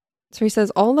 So he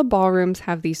says all the ballrooms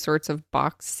have these sorts of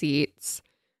box seats.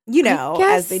 You know,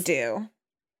 as they do.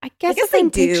 I guess if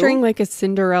I'm picturing like a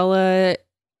Cinderella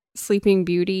Sleeping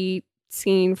Beauty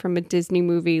scene from a Disney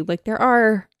movie, like there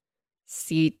are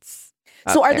seats.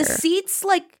 So are the seats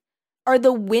like, are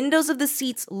the windows of the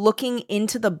seats looking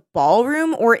into the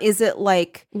ballroom, or is it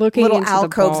like looking little into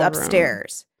alcoves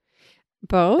upstairs?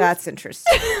 Both? That's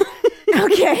interesting.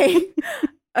 Okay.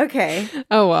 Okay.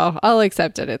 Oh, well, I'll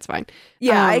accept it. It's fine.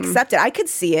 Yeah, I accept it. I could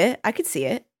see it.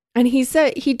 And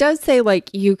he does say, like,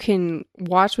 you can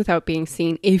watch without being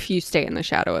seen if you stay in the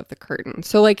shadow of the curtain.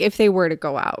 So, like, if they were to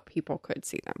go out, people could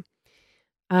see them.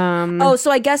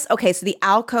 So I guess, okay, so the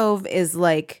alcove is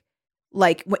like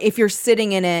if you're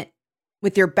sitting in it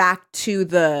with your back to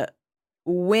the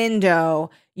window,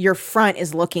 your front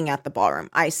is looking at the ballroom.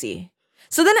 I see.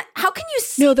 So then how can you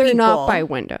see No, they're people? not by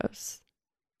windows.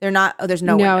 They're not, there's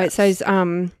no No, windows. it says,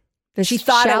 the She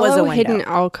thought it was a shallow window. hidden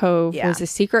alcove Yeah. was a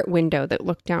secret window that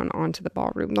looked down onto the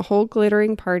ballroom. The whole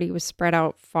glittering party was spread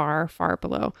out far, far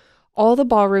below. All the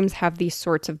ballrooms have these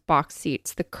sorts of box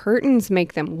seats. The curtains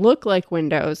make them look like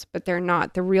windows, but they're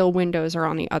not. The real windows are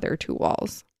on the other two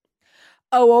walls.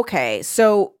 Oh, okay.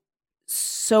 So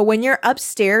when you're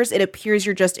upstairs, it appears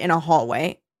you're just in a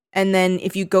hallway. And then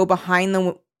if you go behind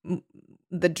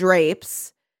the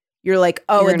drapes, you're like,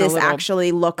 oh, You're in a this little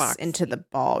actually looks box into the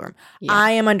ballroom. Yeah.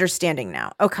 I am understanding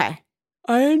now. Okay.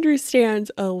 I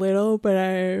understand a little, but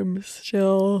I'm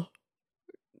still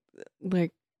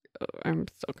like, I'm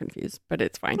still confused, but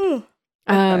it's fine.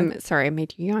 Okay. Sorry, I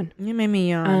made you yawn. You made me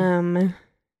yawn.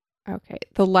 Okay.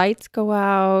 The lights go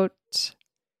out.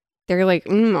 They're like,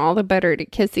 all the better to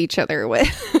kiss each other with.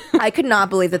 I could not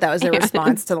believe that was a And-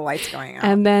 response to the lights going out.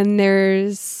 And then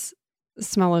there's the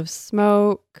smell of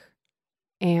smoke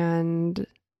and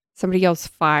somebody yells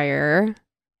fire.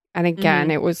 And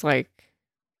again, it was like,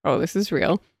 oh, this is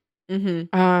real.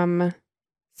 Mm-hmm.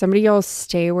 Somebody yells,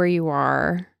 stay where you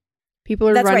are. People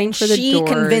are That's running right. for the She doors.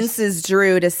 convinces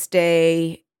Drew to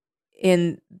stay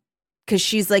in because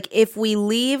she's like, if we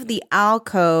leave the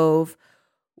alcove,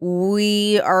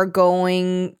 we are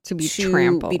going To be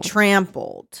be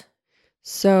trampled.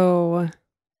 So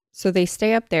they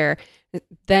stay up there.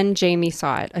 Then Jamie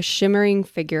saw it, a shimmering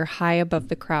figure high above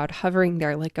the crowd, hovering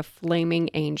there like a flaming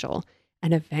angel,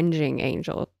 an avenging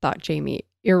angel, thought Jamie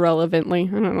irrelevantly.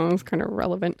 I don't know, it's kind of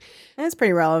relevant. That's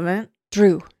pretty relevant.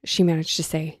 Drew, she managed to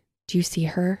say, do you see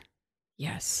her?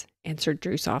 Yes, answered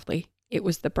Drew softly. It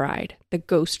was the bride, the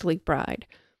ghostly bride.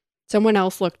 Someone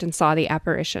else looked and saw the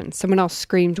apparition. Someone else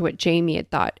screamed what Jamie had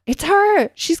thought. It's her!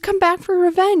 She's come back for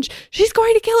revenge! She's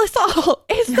going to kill us all!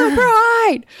 It's the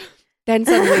bride! Then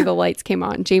suddenly the lights came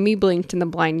on. Jamie blinked in the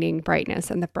blinding brightness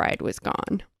and the bride was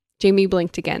gone. Jamie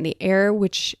blinked again. The air,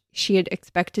 which she had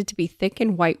expected to be thick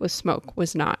and white with smoke,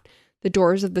 was not. The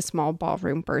doors of the small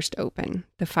ballroom burst open.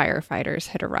 The firefighters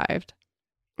had arrived.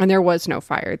 And there was no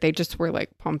fire. They just were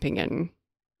like pumping in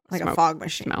Like a smoke fog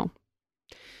machine. smell.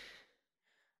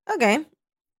 Okay.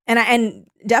 And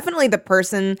definitely the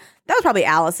person, that was probably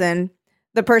Allison,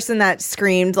 the person that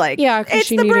screamed like, Yeah, because it's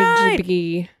she the needed bride. to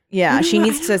be. Yeah, she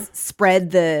needs to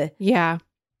spread the, Yeah.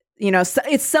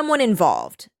 it's someone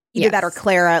involved. Either that or Yes.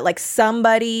 Clara, like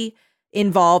somebody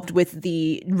involved with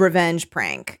the revenge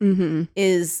prank Mm-hmm.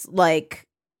 is like,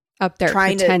 Up there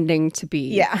Trying to- pretending to be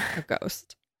Yeah. a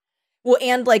ghost. well,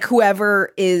 and like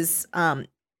whoever is, I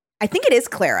think it is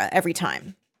Clara every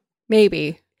time.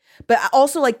 Maybe. But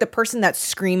also like the person that's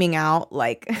screaming out,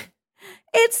 like,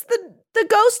 it's the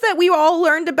ghost that we all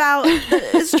learned about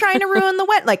is trying to ruin the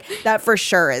wet. Like that for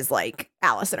sure is like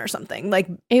Allison or something. Like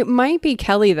It might be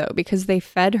Kelly, though, because they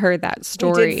fed her that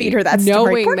story. feed her that story.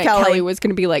 Knowing Poor that Kelly. Kelly was going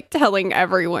to be like telling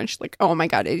everyone. She's like, oh my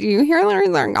God, did you hear there's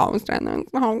a ghost in this?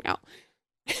 Oh, no.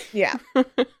 yeah,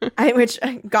 which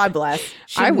God bless.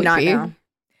 She I would would not be. know.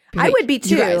 I would be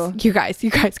too. You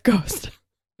guys, ghost.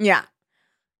 Yeah.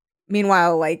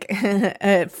 Meanwhile, like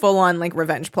a full on like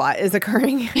revenge plot is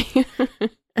occurring.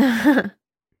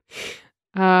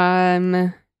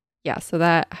 Yeah, so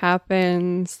that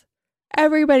happens.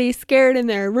 Everybody's scared in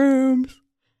their rooms.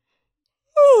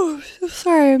 Oh, so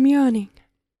sorry, I'm yawning.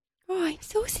 Oh, I'm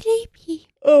so sleepy.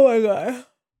 Oh my God.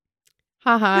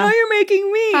 Haha. Now you're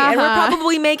making me. And we're Uh-huh.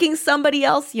 probably making somebody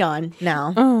else yawn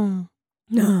now.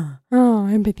 Oh,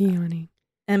 empathy yawning.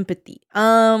 Empathy.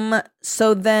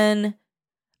 So then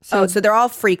so they're all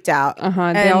freaked out. They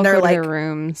and all they're go to like their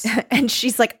rooms. and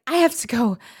she's like, I have to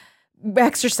go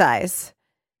exercise.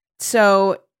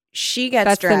 So she gets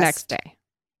That's dressed. the next day.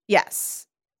 Yes.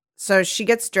 So she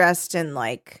gets dressed in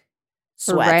like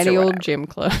Her sweats ratty or old whatever. gym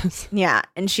clothes. Yeah.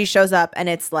 And she shows up and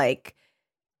it's like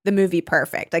the movie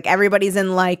Perfect. Like everybody's in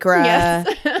lycra.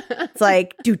 It's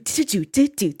like do do do do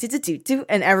do do do do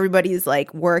and everybody's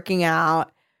like working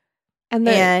out. And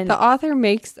And- the author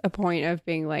makes a point of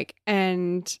being like,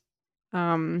 and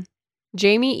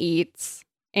Jamie eats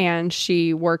and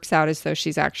she works out as though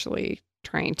she's actually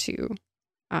trying to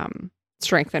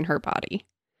strengthen her body.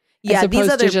 Yeah, as opposed these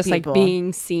other to just people. like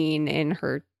being seen in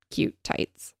her cute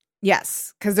tights.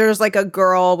 Yes, because there's like a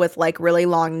girl with like really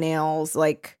long nails,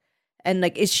 like, And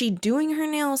like, is she doing her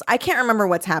nails? I can't remember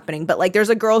what's happening, but like there's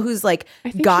a girl who's like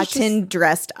I think she's gotten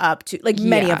dressed up to, like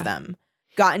many Yeah. of them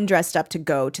gotten dressed up to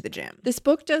go to the gym. This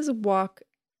book does walk,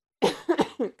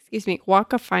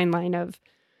 walk a fine line of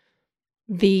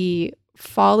the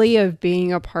folly of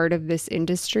being a part of this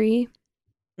industry,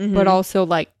 but also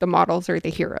like the models are the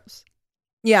heroes.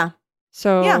 Yeah.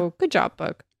 So Yeah. good job,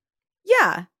 book.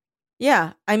 Yeah.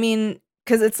 Yeah. I mean,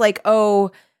 because it's like,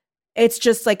 oh, it's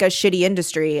just like a shitty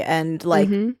industry and like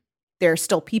Mhm. they're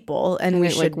still people and, And we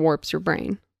it should. like warps your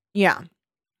brain. Yeah.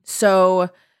 So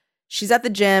she's at the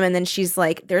gym and then she's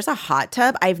like, there's a hot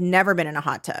tub. I've never been in a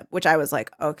hot tub, which I was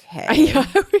like, okay.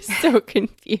 I was so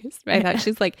confused by that.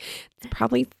 She's like, it's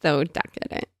probably so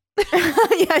decadent.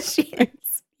 Yeah, she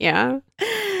is. Yeah.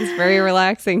 It's very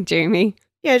relaxing, Jamie.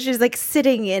 Yeah, she's like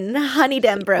sitting in honeyed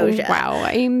ambrosia. Wow.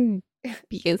 I'm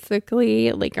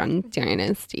basically like on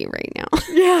Dynasty right now.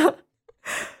 Yeah.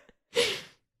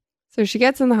 So she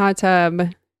gets in the hot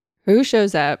tub. Who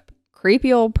shows up?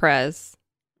 Creepy old Prez.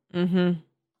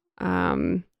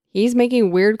 Mm-hmm. He's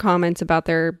making weird comments about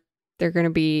they're going to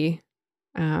be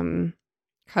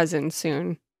cousins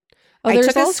soon. Oh, I there's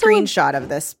took a also screenshot of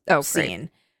this Oh, great. scene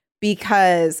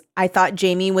because I thought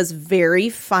Jamie was very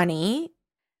funny.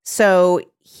 So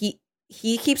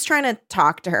he keeps trying to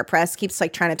talk to her. Press keeps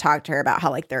like trying to talk to her about how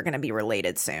like they're going to be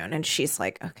related soon. And she's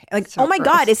like, okay. Like, So oh my gross.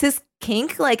 God, is his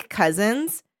kink like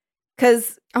cousins?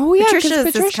 Because Oh yeah, 'cause Patricia's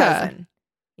his Patricia. cousin.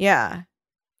 Yeah.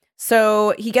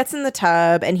 So he gets in the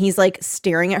tub and he's like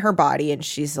staring at her body and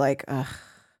she's like, ugh.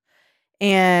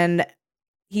 And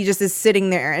he just is sitting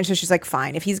there. And so she's like,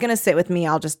 fine, if he's going to sit with me,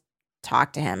 I'll just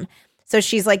talk to him. So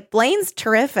she's like, Blaine's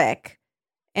terrific.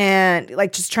 And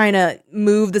like just trying to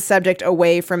move the subject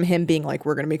away from him being like,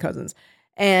 we're going to be cousins.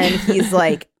 And he's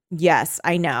like, yes,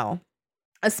 I know.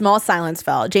 A small silence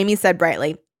fell. Jamie said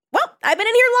brightly, well, I've been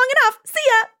in here long enough. See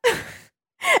ya.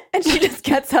 And she just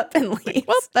gets up and leaves.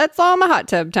 Well, that's all my hot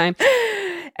tub time.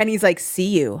 And he's like, see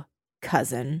you,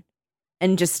 cousin.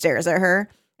 And just stares at her.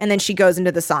 And then she goes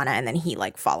into the sauna and then he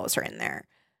like follows her in there,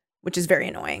 which is very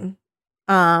annoying.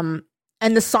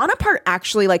 And the sauna part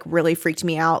actually like really freaked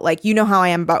me out. Like, you know how I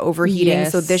am about overheating.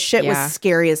 Yes, So this shit yeah. was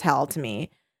scary as hell to me.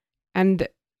 And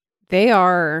they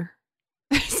are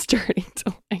starting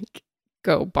to like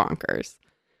go bonkers.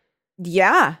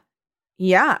 Yeah.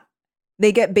 Yeah.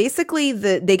 They get basically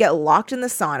they get locked in the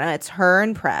sauna. It's her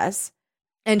and Press.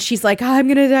 And she's like, I'm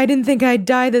going to die. I didn't think I'd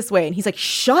die this way. And he's like,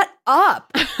 shut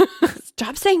up.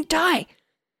 Stop saying die.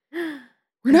 We're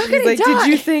And not she's going to like, die.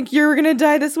 did you think you were going to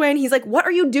die this way? And he's like, what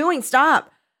are you doing?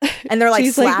 Stop. And they're like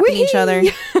She's like, slapping each "Wee!" other.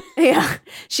 Yeah.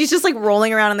 She's just like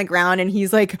rolling around on the ground and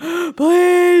he's like,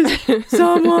 please,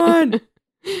 someone.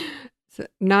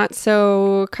 Not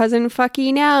so cousin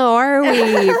fucky now, are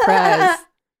we, Prez?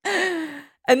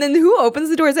 And then who opens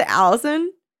the door? Is it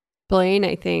Allison? Blaine,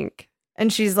 I think.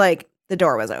 And she's like, the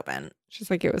door was open. She's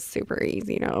like, it was super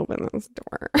easy to open this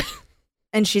door.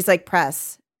 And she's like,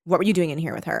 Press, what were you doing in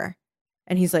here with her?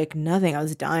 And he's like, nothing. I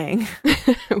was dying.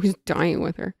 I was dying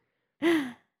with her.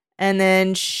 And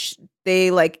then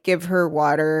they like give her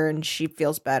water and she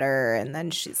feels better. And then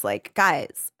she's like,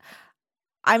 guys,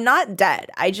 I'm not dead.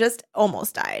 I just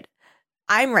almost died.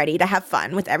 I'm ready to have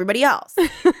fun with everybody else.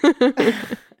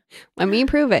 Let me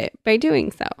prove it by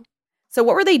doing so. So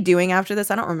what were they doing after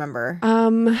this? I don't remember.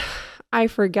 I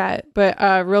forget, but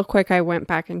real quick, I went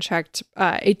back and checked.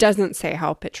 It doesn't say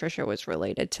how Patricia was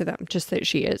related to them, just that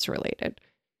she is related.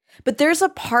 But there's a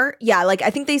part, yeah, like I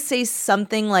think they say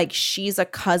something like she's a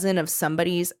cousin of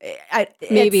somebody's.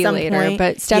 Maybe at some later, point.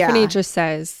 but Stephanie Yeah. just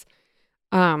says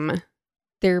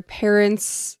their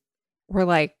parents were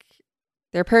like,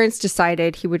 their parents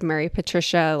decided he would marry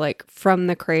Patricia like from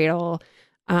the cradle.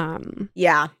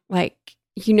 Yeah. Like,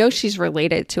 you know, she's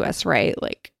related to us, right?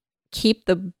 Like, keep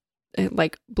the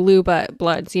like blue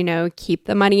bloods, you know, keep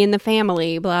the money in the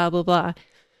family, blah, blah, blah.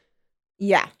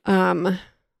 Yeah.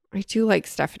 I do like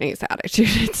Stephanie's attitude.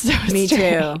 It's so Me too.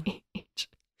 strange.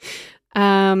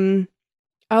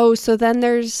 Oh, so then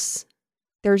there's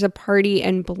a party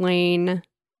and Blaine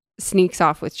sneaks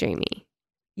off with Jamie.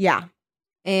 Yeah.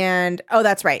 And, oh,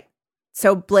 that's right.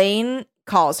 So Blaine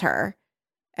calls her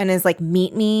and is like,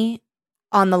 meet me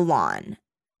on the lawn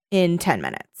in 10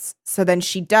 minutes. So then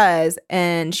she does,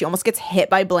 and she almost gets hit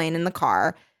by Blaine in the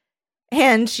car.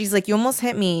 And she's like, you almost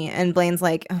hit me. And Blaine's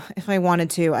like, if I wanted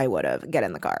to, I would have. Get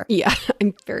in the car. Yeah,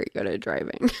 I'm very good at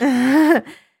driving.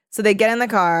 So they get in the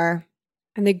car.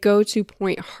 And they go to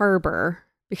Point Harbor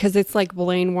because it's like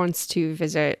Blaine wants to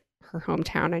visit her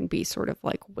hometown and be sort of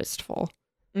like wistful.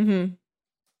 Mm-hmm.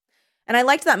 And I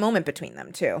liked that moment between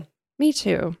them, too. Me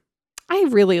too. I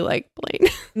really like Blaine.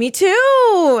 Me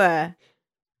too.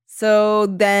 So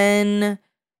then,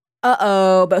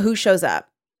 but who shows up?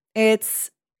 It's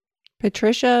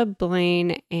Patricia,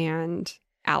 Blaine, and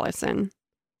Allison.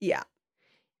 Yeah.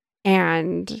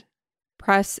 And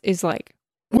Press is like,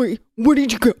 wait, where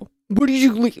did you go? Where did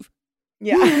you leave?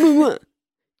 Yeah.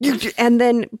 And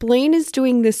then Blaine is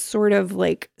doing this sort of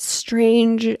like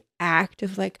strange act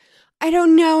of like, I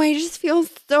don't know. I just feel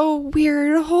so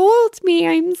weird. Hold me.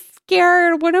 I'm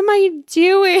scared. What am I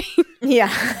doing?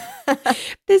 Yeah.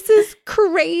 This is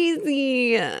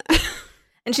crazy.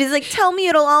 And she's like, tell me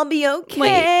it'll all be okay.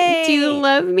 Like, do you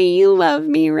love me? You love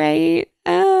me, right?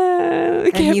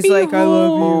 And he's like, I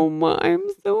love you. I'm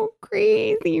so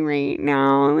crazy right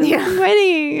now. This Yeah.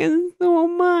 wedding is so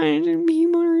much and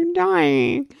people are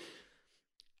dying.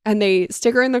 And they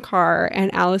stick her in the car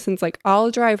and Allison's like,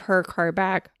 I'll drive her car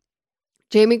back.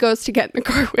 Jamie goes to get in the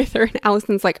car with her and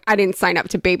Allison's like, I didn't sign up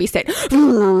to babysit.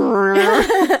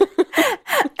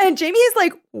 And Jamie is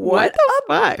like, what the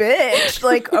fuck? Bitch.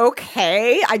 Like,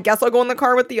 okay, I guess I'll go in the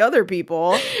car with the other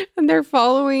people. And they're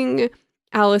following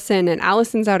Allison and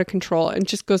Allison's out of control and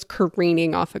just goes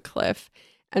careening off a cliff.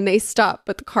 And they stop,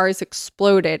 but the car is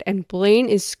exploded and Blaine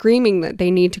is screaming that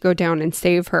they need to go down and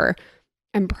save her.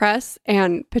 And Press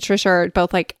and Patricia are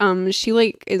both like, she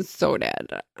like is so dead.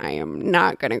 I am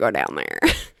not gonna go down there.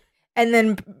 And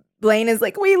then Blaine is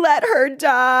like, we let her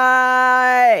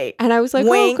die. And I was like,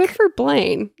 Wink. oh, good for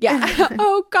Blaine. Yeah.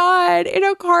 Oh God, in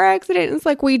a car accident. It's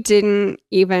like we didn't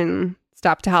even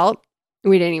stop to help.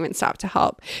 We didn't even stop to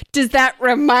help. Does that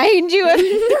remind you of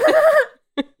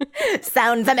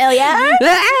Sound familiar?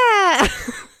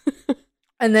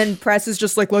 And then Press is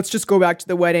just like, let's just go back to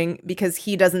the wedding because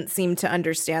he doesn't seem to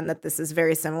understand that this is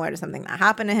very similar to something that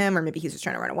happened to him, or maybe he's just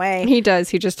trying to run away. He does.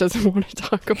 He just doesn't want to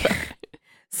talk about it.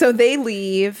 So they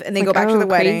leave and they go back to the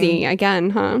wedding. Crazy again,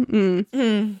 huh?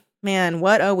 Man,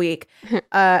 what a week.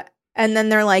 And then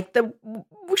they're like, the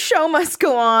show must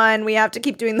go on. We have to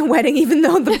keep doing the wedding even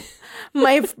though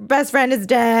my best friend is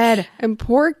dead. And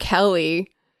poor Kelly.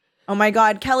 Oh my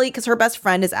God, Kelly, because her best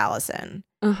friend is Allison.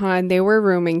 And they were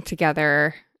rooming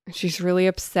together. She's really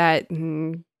upset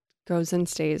and goes and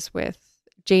stays with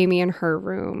Jamie in her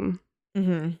room.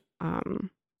 Mm-hmm.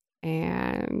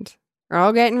 And we're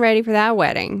all getting ready for that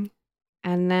wedding.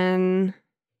 And then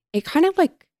it kind of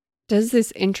like does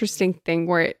this interesting thing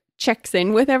where it checks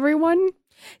in with everyone.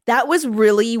 That was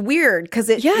really weird because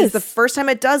it is the first time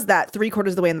it does that 3/4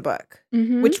 of the way in the book,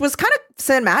 which was kind of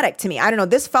cinematic to me. I don't know.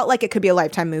 This felt like it could be a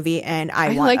Lifetime movie, and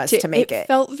I want us to make it. It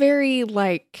felt very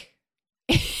like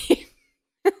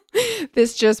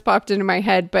this just popped into my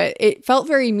head, but it felt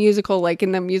very musical, like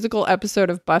in the musical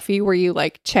episode of Buffy where you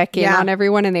like check in on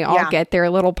everyone and they all get their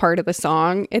little part of the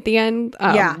song at the end,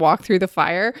 walk through the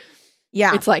fire.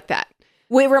 Yeah. It's like that.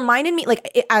 Well, it reminded me,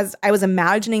 like, as I was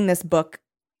imagining this book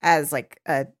as like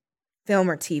a film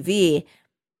or TV,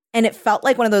 and it felt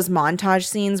like one of those montage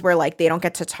scenes where like they don't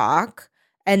get to talk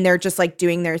and they're just like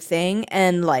doing their thing,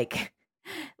 and like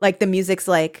the music's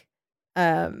like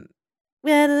for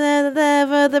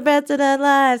the best of their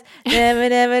lives,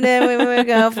 never we would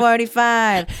go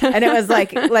 45, and it was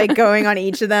like going on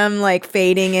each of them, like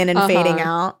fading in and fading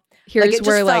out. Here's like,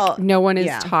 where like no one is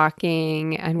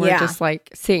talking and we're Yeah. just like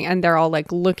seeing, and they're all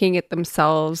like looking at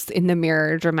themselves in the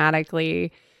mirror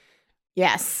dramatically.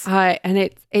 Yes. And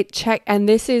and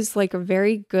this is like a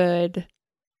very good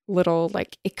little,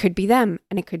 like, it could be them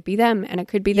and it could be them and it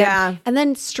could be them. Yeah. And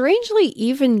then strangely,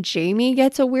 even Jamie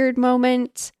gets a weird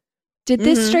moment. Did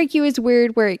this strike you as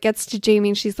weird where it gets to Jamie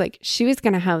and she's like, she was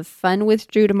going to have fun with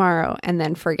Drew tomorrow and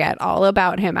then forget all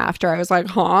about him after? I was like,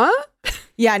 huh?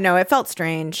 Yeah, no, it felt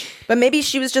strange. But maybe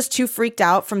she was just too freaked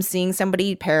out from seeing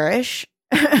somebody perish.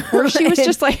 Or she was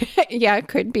just like, yeah, it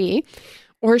could be.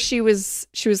 Or she was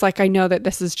like, I know that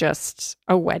this is just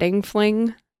a wedding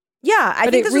fling. Yeah, I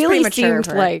think it this really was premature seemed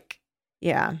of her. like,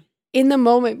 yeah, in the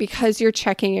moment, because you're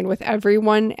checking in with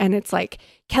everyone and it's like,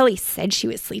 Kelly said she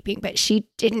was sleeping, but she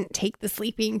didn't take the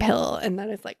sleeping pill. And then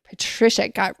it's like, Patricia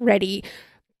got ready,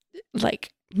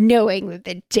 like knowing that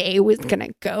the day was going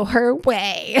to go her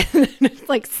way. And it's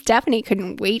like, Stephanie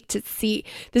couldn't wait to see,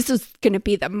 this was going to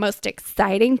be the most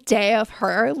exciting day of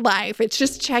her life. It's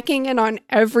just checking in on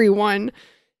everyone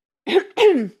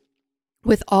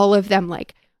with all of them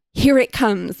like, here it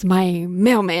comes, my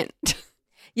moment.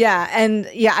 yeah, and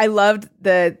yeah, I loved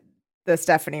the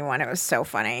Stephanie one. It was so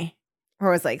funny. Where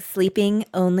it was like, sleeping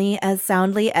only as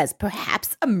soundly as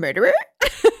perhaps a murderer.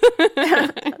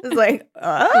 I was like,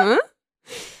 Huh?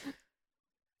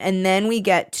 And then we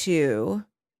get to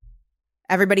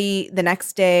everybody. The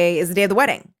next day is the day of the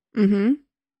wedding. Mm-hmm.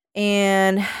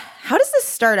 And how does this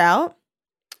start out?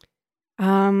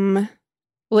 Well,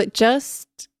 it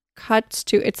just cuts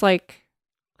to, it's like,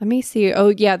 let me see. Oh,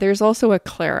 yeah, there's also a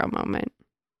Clara moment.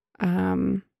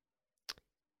 Let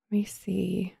me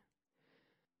see.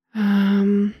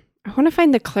 I want to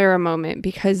find the Clara moment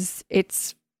because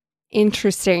it's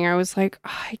interesting. I was like,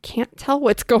 oh, I can't tell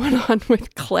what's going on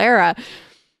with Clara.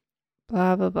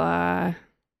 Blah, blah, blah.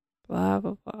 Blah,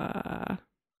 blah, blah.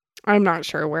 I'm not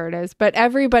sure where it is, but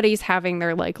everybody's having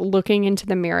their like looking into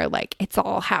the mirror, like it's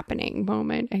all happening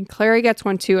moment. And Clara gets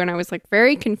one too. And I was like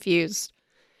very confused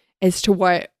as to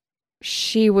what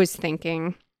she was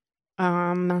thinking.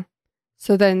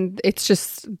 So then it's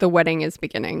just the wedding is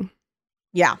beginning.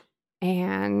 Yeah.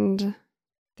 And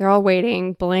they're all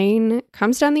waiting. Blaine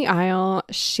comes down the aisle.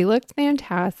 She looked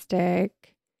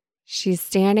fantastic. She's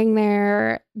standing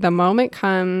there. The moment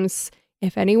comes.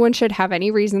 If anyone should have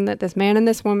any reason that this man and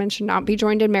this woman should not be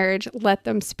joined in marriage, let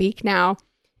them speak now.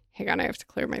 Hang on, I have to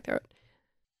clear my throat.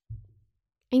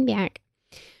 I'm back.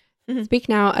 Speak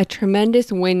now. A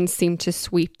tremendous wind seemed to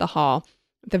sweep the hall.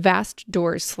 The vast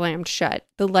doors slammed shut.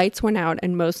 The lights went out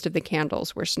and most of the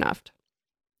candles were snuffed.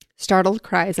 Startled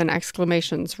cries and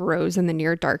exclamations rose in the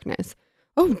near darkness.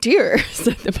 "Oh dear,"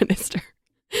 said the minister.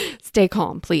 "Stay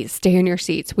calm, please. Stay in your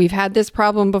seats. We've had this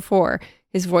problem before."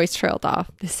 His voice trailed off.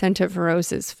 The scent of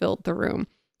roses filled the room.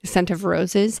 The scent of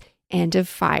roses and of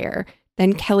fire.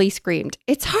 Then Kelly screamed,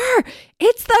 "It's her!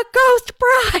 It's the ghost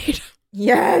bride!"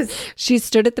 Yes. She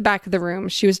stood at the back of the room.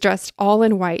 She was dressed all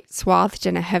in white, swathed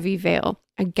in a heavy veil.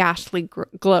 A ghastly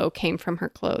glow came from her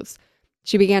clothes.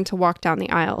 She began to walk down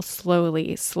the aisle,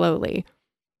 slowly, slowly.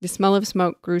 The smell of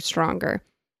smoke grew stronger.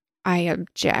 "I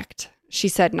object," she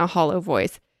said in a hollow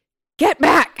voice. "Get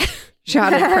back!"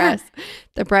 shouted Press.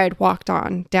 The bride walked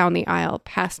on, down the aisle,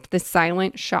 past the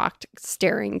silent, shocked,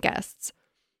 staring guests.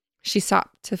 She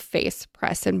stopped to face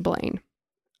Press and Blaine.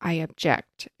 "I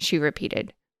object," she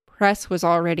repeated. Press was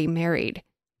already married.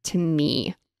 To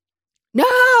me.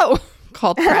 "No!"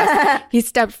 called Press. He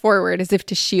stepped forward as if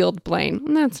to shield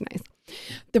Blaine. That's nice.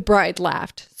 The bride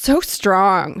laughed. "So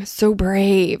strong, so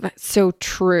brave, so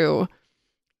true."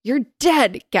 "You're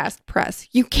dead," gasped Press.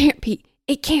 It can't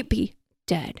be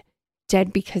dead.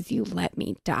 Dead because you let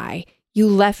me die. You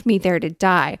left me there to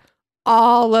die.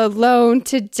 All alone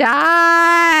to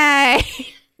die."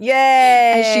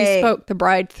 Yay! As she spoke, the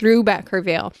bride threw back her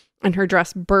veil and her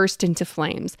dress burst into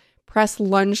flames. Press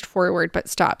lunged forward but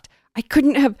stopped.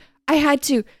 I had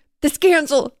to. The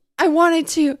scandal. I wanted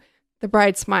to. The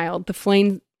bride smiled. The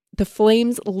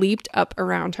flames leaped up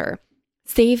around her.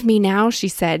 "Save me now," she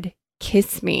said.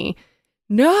 "Kiss me."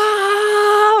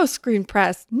 "No!" screamed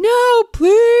Press. "No,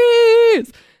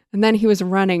 please!" And then he was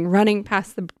running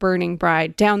past the burning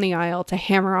bride, down the aisle to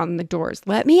hammer on the doors.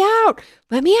 Let me out!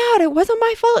 Let me out! It wasn't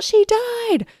my fault she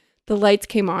died!" The lights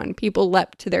came on. People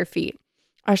leapt to their feet.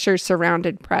 Ushers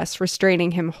surrounded Press,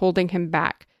 restraining him, holding him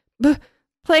back.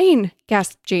 "Blaine!"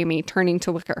 gasped Jamie, turning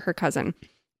to look at her cousin.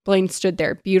 Blaine stood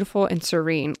there, beautiful and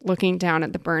serene, looking down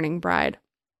at the burning bride.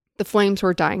 The flames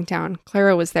were dying down.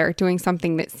 Clara was there, doing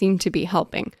something that seemed to be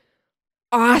helping.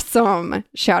 "Awesome!"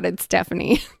 shouted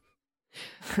Stephanie.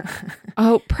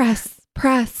 "Oh, Press,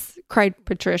 cried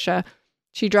Patricia.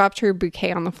 She dropped her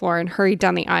bouquet on the floor and hurried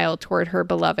down the aisle toward her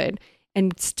beloved,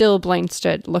 and still Blaine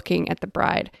stood looking at the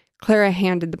bride. Clara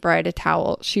handed the bride a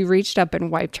towel. She reached up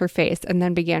and wiped her face and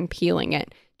then began peeling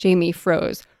it. Jamie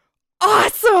froze.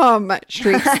 "Awesome!"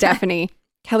 shrieked Stephanie.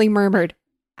 Kelly murmured,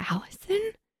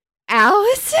 Allison?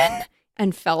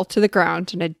 And fell to the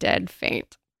ground in a dead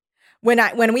faint.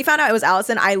 When we found out it was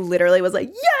Allison, I literally was like,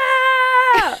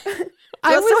 yeah!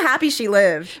 I was so happy she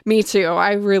lived. Me too.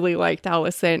 I really liked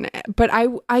Allison. But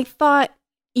I thought,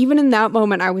 even in that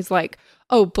moment, I was like,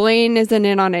 oh, Blaine isn't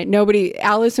in on it.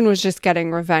 Allison was just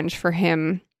getting revenge for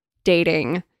him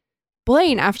dating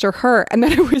Blaine after her. And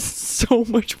then it was so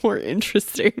much more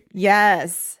interesting.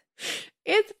 Yes.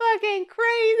 It's fucking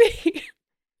crazy.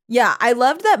 Yeah, I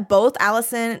loved that both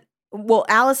Allison,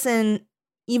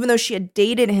 even though she had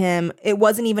dated him, it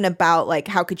wasn't even about like,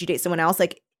 how could you date someone else?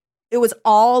 Like, it was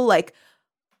all like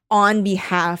on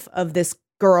behalf of this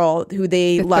girl who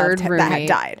they loved that had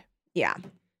died. Yeah.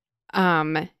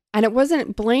 And it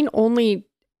wasn't Blaine only,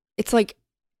 it's like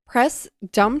Press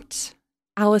dumped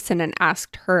Allison and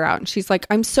asked her out. And she's like,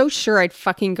 I'm so sure I'd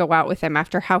fucking go out with him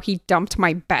after how he dumped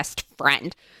my best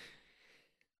friend.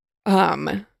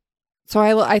 So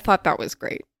I thought that was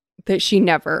great that she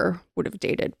never would have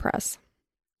dated Press.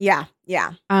 Yeah.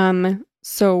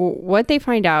 So what they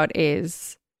find out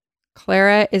is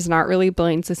Clara is not really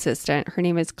Blaine's assistant. Her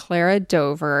name is Clara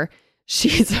Dover.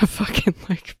 She's a fucking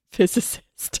like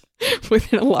physicist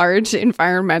within a large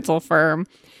environmental firm.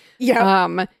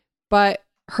 Yeah. But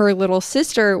her little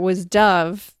sister was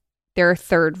Dove, their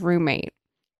third roommate.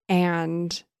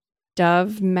 and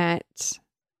Dove met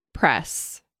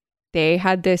Press. They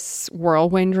had this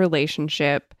whirlwind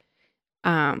relationship.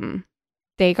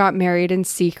 They got married in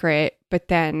secret, but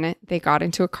then they got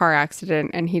into a car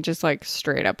accident and he just like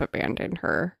straight up abandoned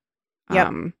her.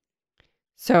 Yep.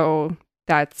 So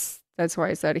that's why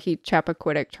I said he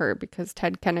Chappaquiddicked her, because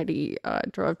Ted Kennedy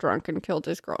drove drunk and killed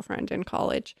his girlfriend in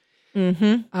college.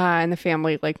 Mm-hmm. And the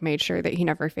family like made sure that he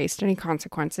never faced any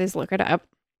consequences. Look it up.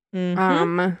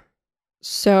 Mm-hmm.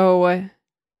 So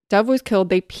Dove was killed.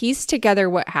 They pieced together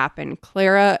what happened.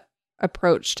 Clara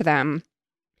approached them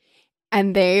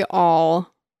and they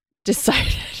all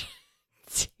decided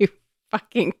to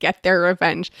fucking get their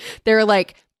revenge. They're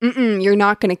like, you're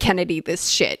not going to Kennedy this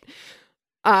shit.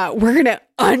 We're going to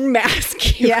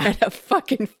unmask you at a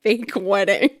fucking fake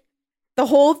wedding. The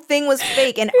whole thing was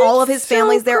fake, and all of his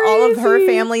family's there, all of her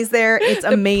family's there. It's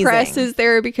amazing. The press is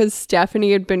there because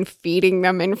Stephanie had been feeding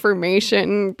them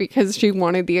information because she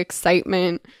wanted the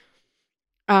excitement.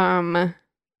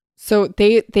 So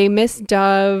they miss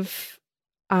Dove.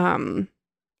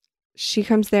 She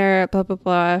comes there, blah, blah,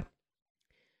 blah.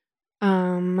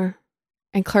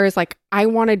 And Clara's like, I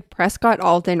wanted Prescott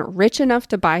Alden rich enough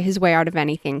to buy his way out of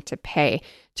anything, to pay,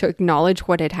 to acknowledge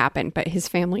what had happened, but his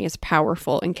family is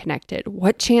powerful and connected.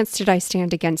 What chance did I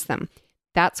stand against them?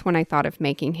 That's when I thought of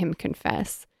making him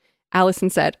confess. Allison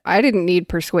said, I didn't need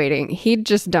persuading. He'd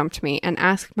just dumped me and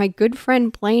asked my good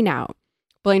friend Blaine out.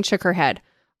 Blaine shook her head.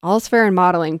 All's fair in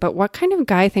modeling, but what kind of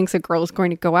guy thinks a girl is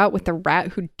going to go out with the rat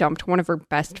who dumped one of her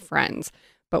best friends?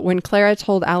 But when Clara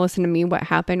told Allison and me what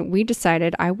happened, we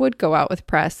decided I would go out with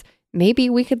Press. Maybe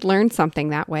we could learn something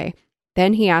that way.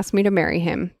 Then he asked me to marry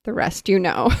him. The rest you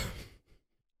know.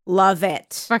 Love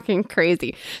it. Fucking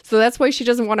crazy. So that's why she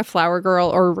doesn't want a flower girl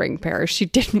or a ring bearer. She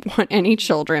didn't want any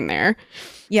children there.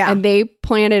 Yeah. And they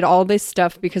planted all this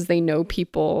stuff because they know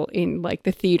people in like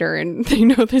the theater and they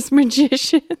know this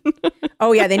magician.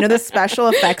 Oh, yeah. They know the special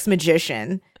effects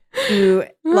magician who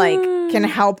like can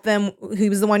help them. He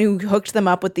was the one who hooked them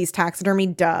up with these taxidermy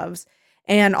doves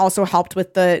and also helped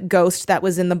with the ghost that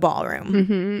was in the ballroom.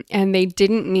 Mm-hmm. And they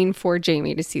didn't mean for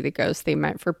Jamie to see the ghost. They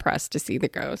meant for Press to see the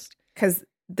ghost. Because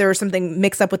there was something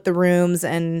mixed up with the rooms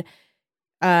and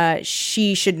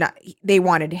she should not. They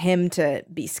wanted him to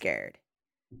be scared.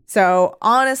 So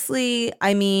honestly,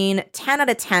 I mean, 10 out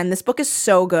of 10. This book is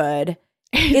so good.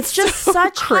 It's just so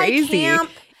such crazy. High camp.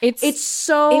 It's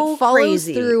so it follows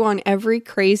crazy. Through on every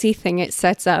crazy thing it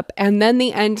sets up, and then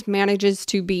the end manages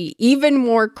to be even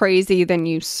more crazy than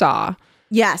you saw.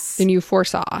 Yes, than you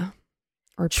foresaw,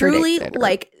 or truly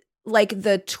like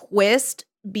the twist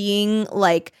being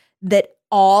like that.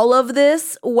 All of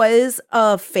this was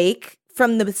a fake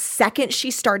from the second she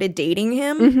started dating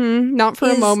him. Mm-hmm. Not for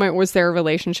a moment was their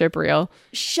relationship real.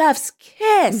 Chef's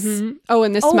kiss. Mm-hmm. Oh,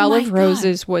 and the smell of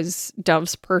roses was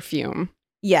Dove's perfume.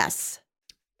 Yes.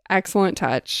 Excellent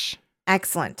touch.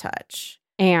 Excellent touch.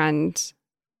 And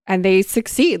they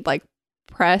succeed. Like,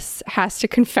 Press has to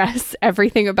confess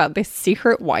everything about this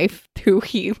secret wife who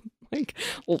he like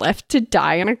left to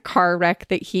die in a car wreck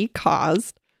that he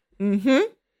caused. Mm-hmm.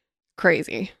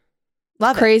 Crazy.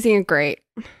 Love it. Crazy and great.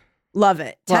 Love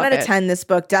it. 10 out of 10, this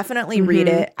book. Definitely read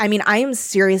it. I mean, I am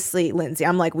seriously, Lindsay,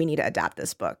 I'm like, we need to adapt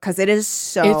this book because it is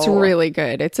so... It's really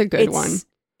good. It's a good one.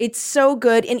 It's so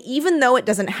good. And even though it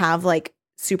doesn't have like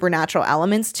supernatural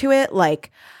elements to it,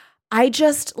 like I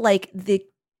just like the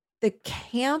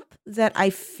camp that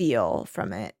I feel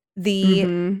from it.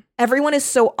 Everyone is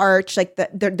so arch, like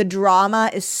the drama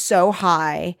is so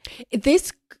high.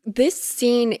 This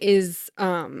scene is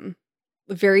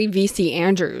very VC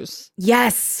Andrews.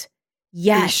 Yes.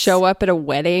 You show up at a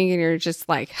wedding and you're just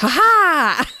like,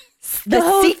 ha!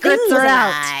 The secrets are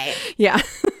out. Yeah.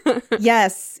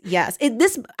 Yes.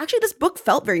 This book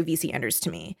felt very VC Andrews to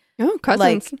me. Oh,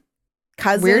 cousins. Like,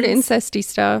 cousins. Weird incesty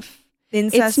stuff.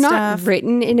 It's not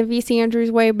written in a VC Andrews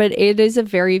way, but it is a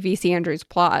very VC Andrews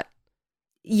plot.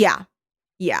 Yeah.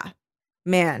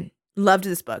 Man, loved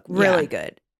this book. Really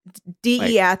good.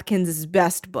 D.E. Atkins'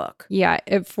 best book. Yeah.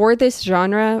 For this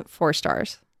genre, 4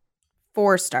 stars.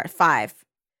 4 star, 5,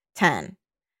 10.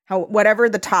 Whatever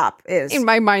the top is. In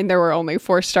my mind, there were only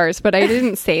 4 stars, but I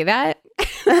didn't say that.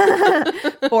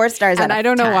 4 stars and I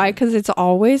don't know why, because it's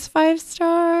always 5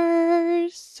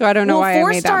 stars. So I don't know why I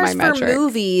made that my metric. 4 stars for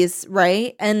movies,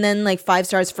 right? And then like 5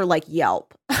 stars for like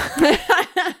Yelp.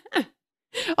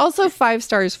 Also 5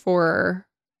 stars for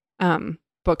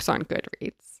books on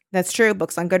Goodreads. That's true.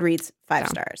 Books on Goodreads, 5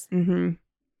 stars. Mm-hmm.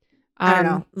 I don't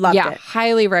know. Loved it.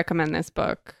 Highly recommend this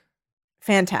book.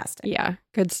 Fantastic. Yeah,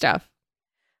 good stuff.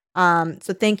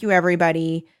 So thank you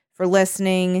everybody for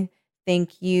listening.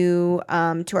 Thank you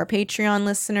to our Patreon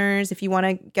listeners. If you want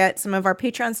to get some of our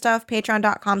Patreon stuff,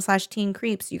 patreon.com/Teen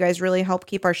Creeps. You guys really help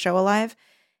keep our show alive.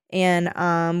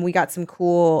 And we got some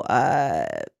cool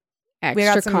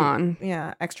extra con.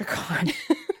 Yeah, extra con.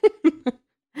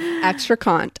 Extra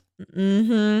con.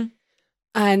 Mm-hmm.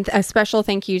 And a special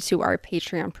thank you to our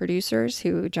Patreon producers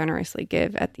who generously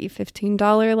give at the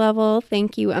 $15 level.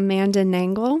 Thank you, Amanda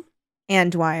Nangle, Ann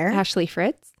Dwyer, Ashley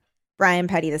Fritz, Brian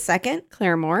Petty II,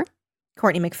 Claire Moore,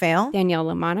 Courtney McPhail, Danielle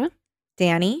Lamana,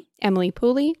 Danny, Emily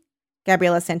Pooley,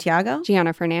 Gabriela Santiago,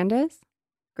 Gianna Fernandez,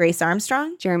 Grace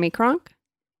Armstrong, Jeremy Kronk,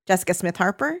 Jessica Smith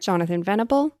Harper, Jonathan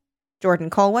Venable, Jordan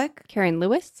Colwick, Karen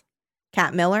Lewis,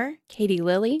 Kat Miller, Katie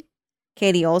Lilly,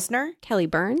 Katie Olsner, Kelly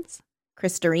Burns,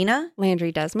 Chris Darina,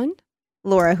 Landry Desmond,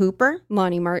 Laura Hooper,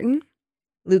 Lonnie Martin,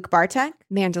 Luke Bartek,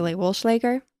 Mandalay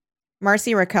Wolschlager,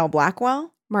 Marcy Raquel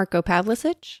Blackwell, Marco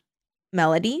Pavlicic,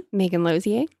 Melody, Megan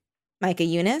Lozier, Micah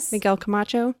Eunice, Miguel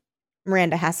Camacho,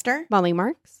 Miranda Hester, Molly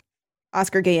Marks,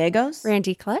 Oscar Gallegos,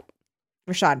 Randy Klett,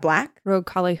 Rashad Black, Rogue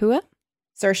Kalihua,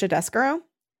 Saoirse Descaro,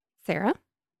 Sarah,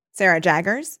 Sarah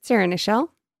Jaggers, Sarah Nichelle,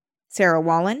 Sarah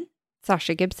Wallen,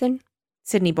 Sasha Gibson,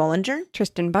 Sydney Bollinger,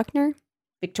 Tristan Buckner,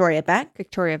 Victoria Beck,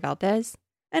 Victoria Valdez.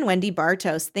 and Wendy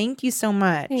Bartos. Thank you so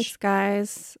much. Thanks,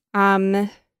 guys. And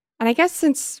I guess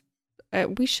since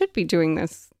we should be doing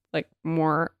this like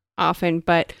more often,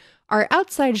 but our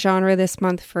outside genre this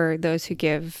month for those who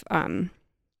give the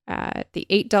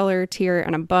 $8 tier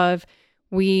and above,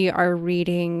 we are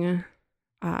reading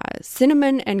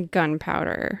Cinnamon and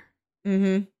Gunpowder,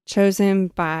 chosen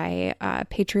by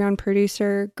Patreon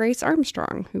producer Grace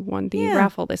Armstrong, who won the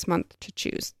raffle this month to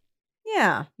choose.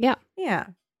 Yeah.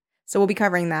 So we'll be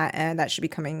covering that, and that should be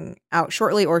coming out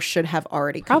shortly, or should have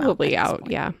already come Probably out.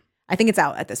 out, yeah. I think it's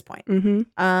out at this point.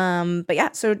 Mm-hmm. But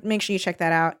yeah, so make sure you check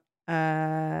that out.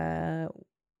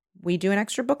 We do an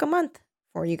extra book a month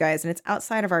for you guys, and it's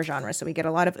outside of our genre, so we get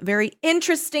a lot of very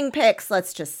interesting picks,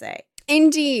 let's just say.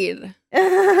 Indeed.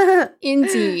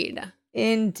 Indeed.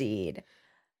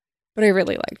 But I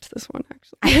really liked this one,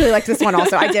 actually. I really liked this one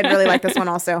also. I did really like this one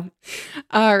also.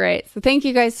 All right. So thank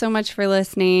you guys so much for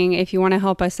listening. If you want to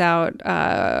help us out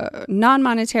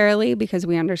non-monetarily, because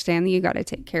we understand that you got to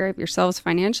take care of yourselves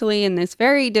financially in this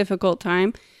very difficult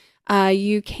time,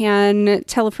 you can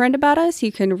tell a friend about us.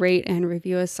 You can rate and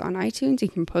review us on iTunes. You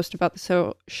can post about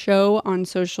the show on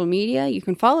social media. You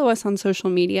can follow us on social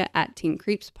media at Teen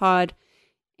Creeps Pod.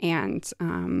 And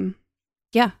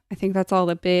yeah, I think that's all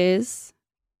the biz.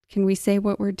 Can we say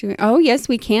what we're doing? Oh, yes,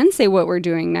 we can say what we're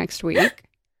doing next week.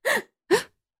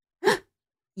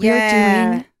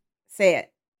 Say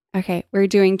it. Okay, we're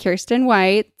doing Kirsten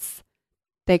White's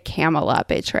The Camelot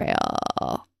Betrayal.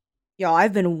 Y'all,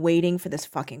 I've been waiting for this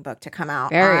fucking book to come out.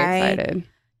 Very excited.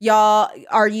 Y'all,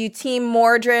 are you Team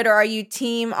Mordred or are you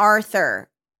Team Arthur?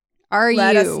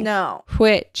 Let us know.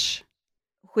 Which?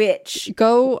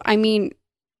 Go, I mean,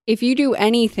 if you do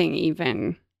anything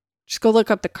even, just go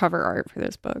look up the cover art for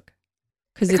this book.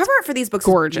 Because the cover art for these books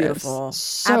gorgeous. Is beautiful.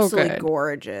 So absolutely good.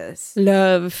 Gorgeous.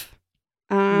 Love.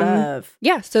 Love.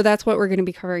 Yeah, so that's what we're going to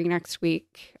be covering next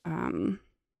week.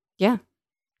 Yeah,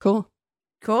 cool.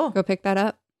 Go pick that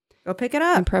up. Go pick it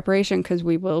up. In preparation, because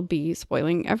we will be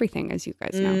spoiling everything, as you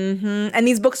guys know. Mm-hmm. And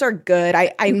these books are good. I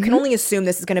can only assume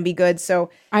this is going to be good, so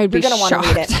you're going to want to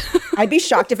read it. I'd be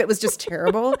shocked if it was just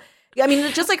terrible. I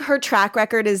mean, just like her track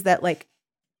record is that, like,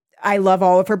 I love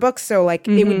all of her books, so like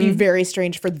it would be very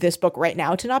strange for this book right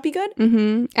now to not be good.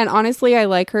 Mm-hmm. And honestly, I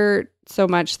like her so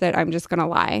much that I'm just gonna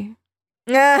lie.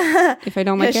 If I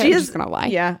don't like it, I'm just gonna lie.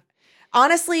 Yeah.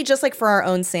 Honestly, just like for our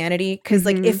own sanity, because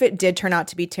like if it did turn out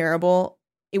to be terrible,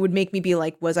 it would make me be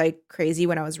like, was I crazy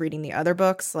when I was reading the other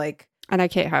books? Like, and I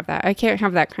can't have that. I can't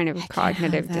have that kind of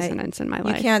cognitive dissonance in my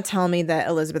life. You can't tell me that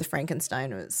Elizabeth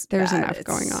Frankenstein was There's bad. enough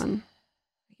going on.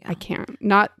 Yeah. I can't.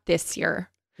 Not this year.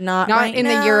 Not right in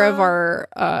now. The year of our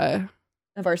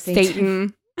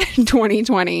Satan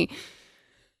 2020.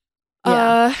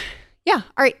 Yeah. All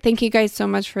right. Thank you guys so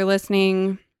much for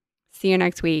listening. See you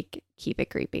next week. Keep it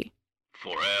creepy.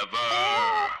 Forever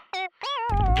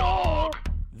Dog.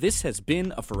 This has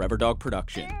been a Forever Dog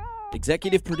production.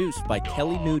 Executive produced by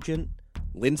Kelly Nugent,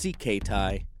 Lindsay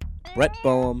Katai, Brett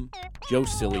Boehm, Joe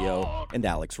Cilio, and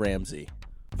Alex Ramsey.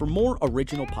 For more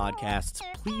original podcasts,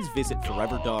 please visit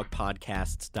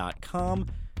foreverdogpodcasts.com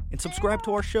and subscribe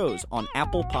to our shows on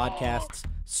Apple Podcasts,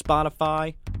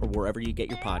 Spotify, or wherever you get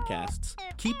your podcasts.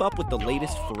 Keep up with the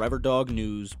latest Forever Dog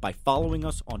news by following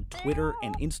us on Twitter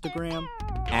and Instagram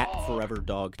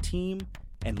 @ForeverDogTeam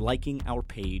and liking our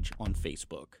page on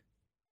Facebook.